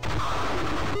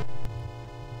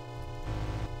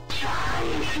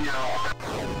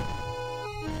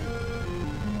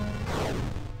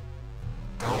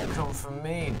 Don't come for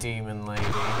me, demon lady.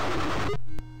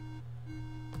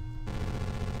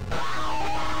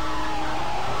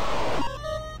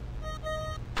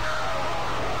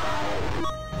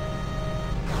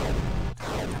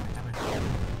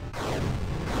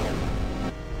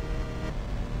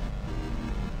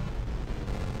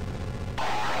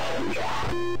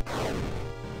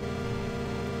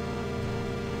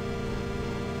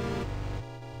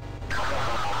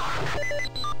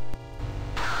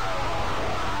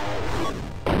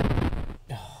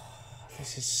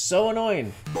 This is so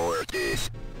annoying. Mortis.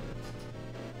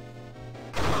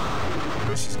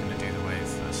 But she's gonna do the wave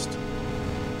first.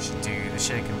 Should do the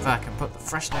shake and vac and put the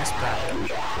freshness back.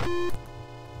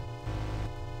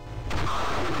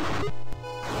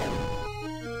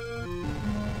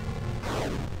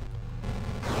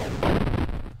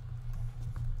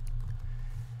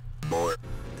 More.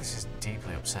 This is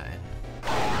deeply upsetting.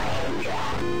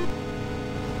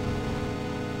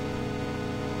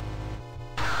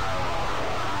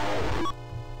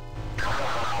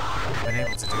 I've been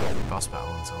able to do every boss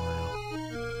battle until now.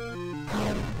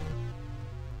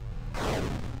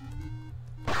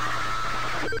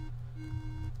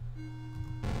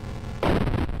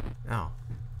 Oh.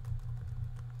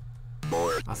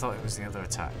 More. I thought it was the other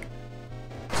attack.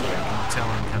 So I can tell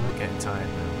I'm kind of getting tired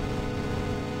now.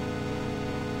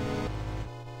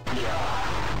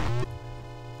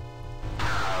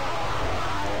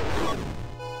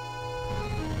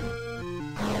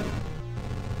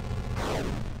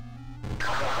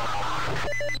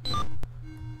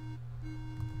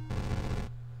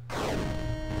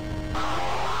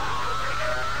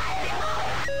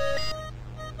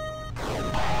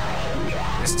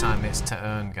 This time it's to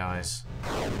earn, guys.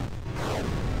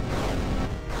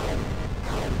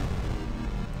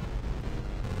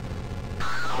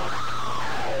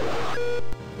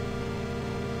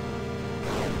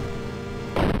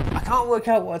 I can't work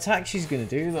out what attack she's gonna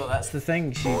do though, that's the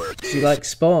thing. She like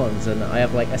spawns and I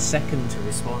have like a second to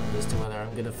respond as to whether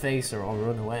I'm gonna face her or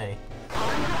run away.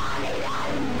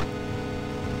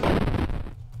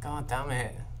 God damn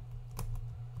it.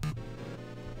 I'm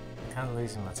kind of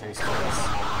losing my taste for this.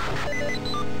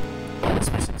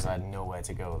 Especially because I had nowhere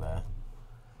to go there.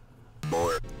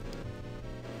 More.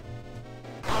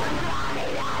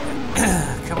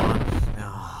 Come on.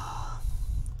 Oh.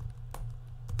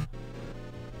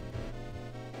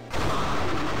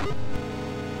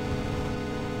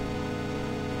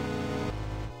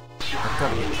 I've got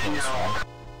to get close, right?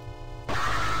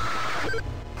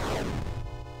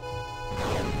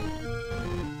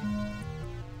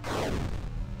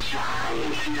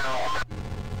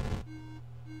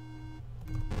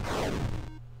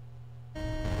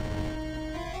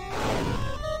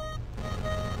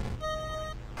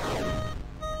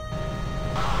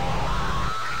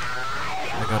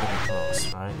 I gotta be close,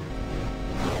 right?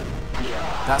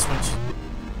 That's when she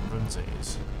runs at us.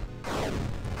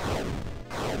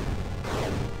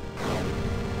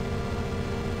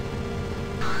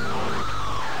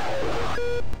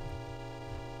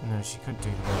 No, she could do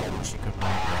the wave or she could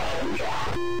run at me.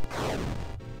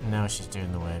 Now she's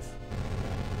doing the wave.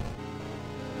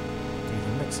 Do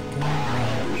the Mexican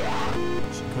wave.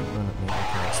 She could run at me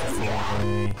because the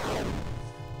four-way.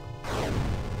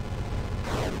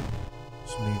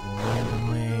 She's moving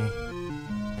randomly.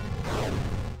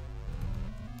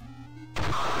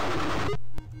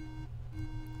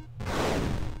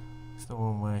 It's the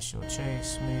one where she'll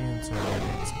chase me until I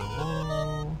get to the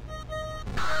wall.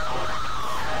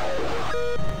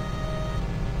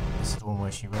 This is the one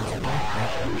where she runs at me.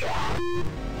 Yeah.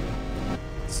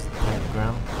 This is the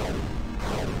pentagram.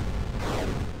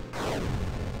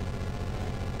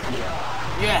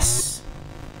 Yes!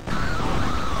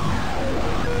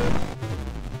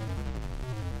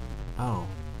 Oh.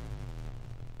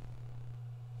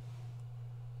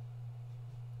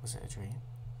 Was it a dream?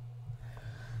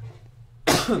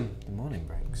 The morning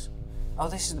breaks. Oh,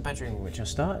 this is the bedroom which I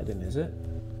started in, is it?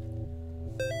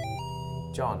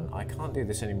 John, I can't do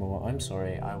this anymore. I'm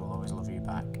sorry. I will always love you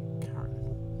back. Karen.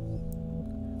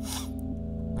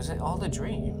 Was it all a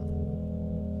dream?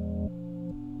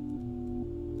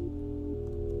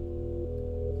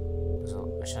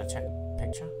 Should I check the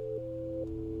picture?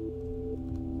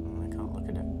 I can't look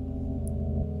at it.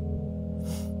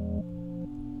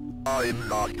 I'm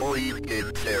not going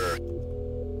in there.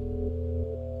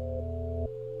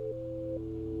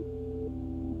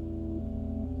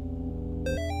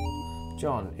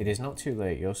 John, it is not too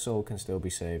late. Your soul can still be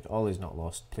saved. All is not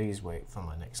lost. Please wait for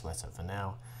my next letter. For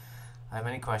now, I have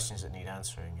many questions that need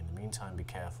answering. In the meantime, be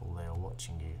careful. They are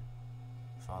watching you.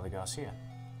 Father Garcia.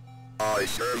 I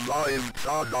survived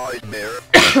the nightmare.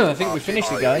 I think we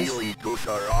finished it, guys. I really took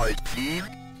the right thing.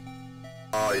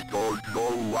 I don't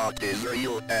know what is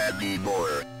real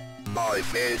anymore. My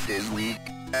faith is weak,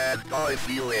 and I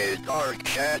feel a dark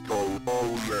shadow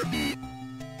over me.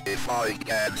 If I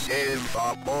can save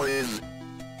the boys,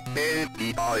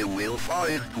 maybe I will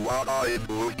find what I'm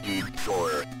looking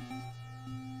for.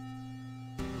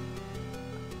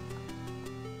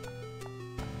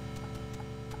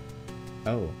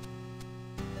 Oh.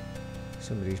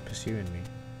 Somebody's pursuing me.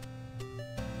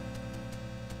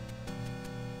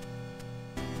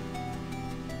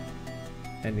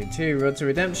 Ending 2, Road to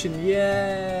Redemption.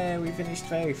 Yeah, we finished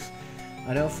Faith.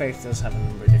 I know Faith does have a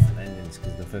number of different endings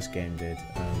because the first game did.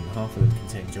 Half of them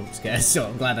contain jump scares, so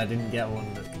I'm glad I didn't get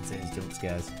one that contains jump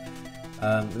scares.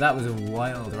 That was a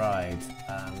wild ride.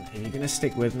 If you're going to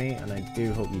stick with me, and I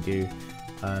do hope you do,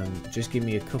 just give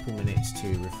me a couple minutes to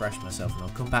refresh myself and I'll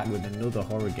come back with another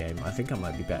horror game. I think I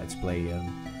might be better to play,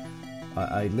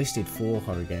 I listed 4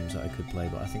 horror games that I could play,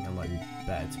 but I think I might be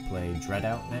better to play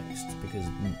Dreadout next, because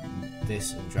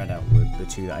this and Dreadout were the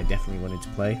 2 that I definitely wanted to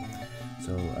play.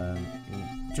 So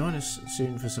join us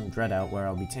soon for some Dreadout, where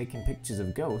I'll be taking pictures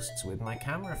of ghosts with my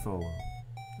camera phone.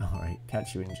 Alright,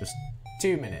 catch you in just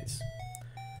 2 minutes.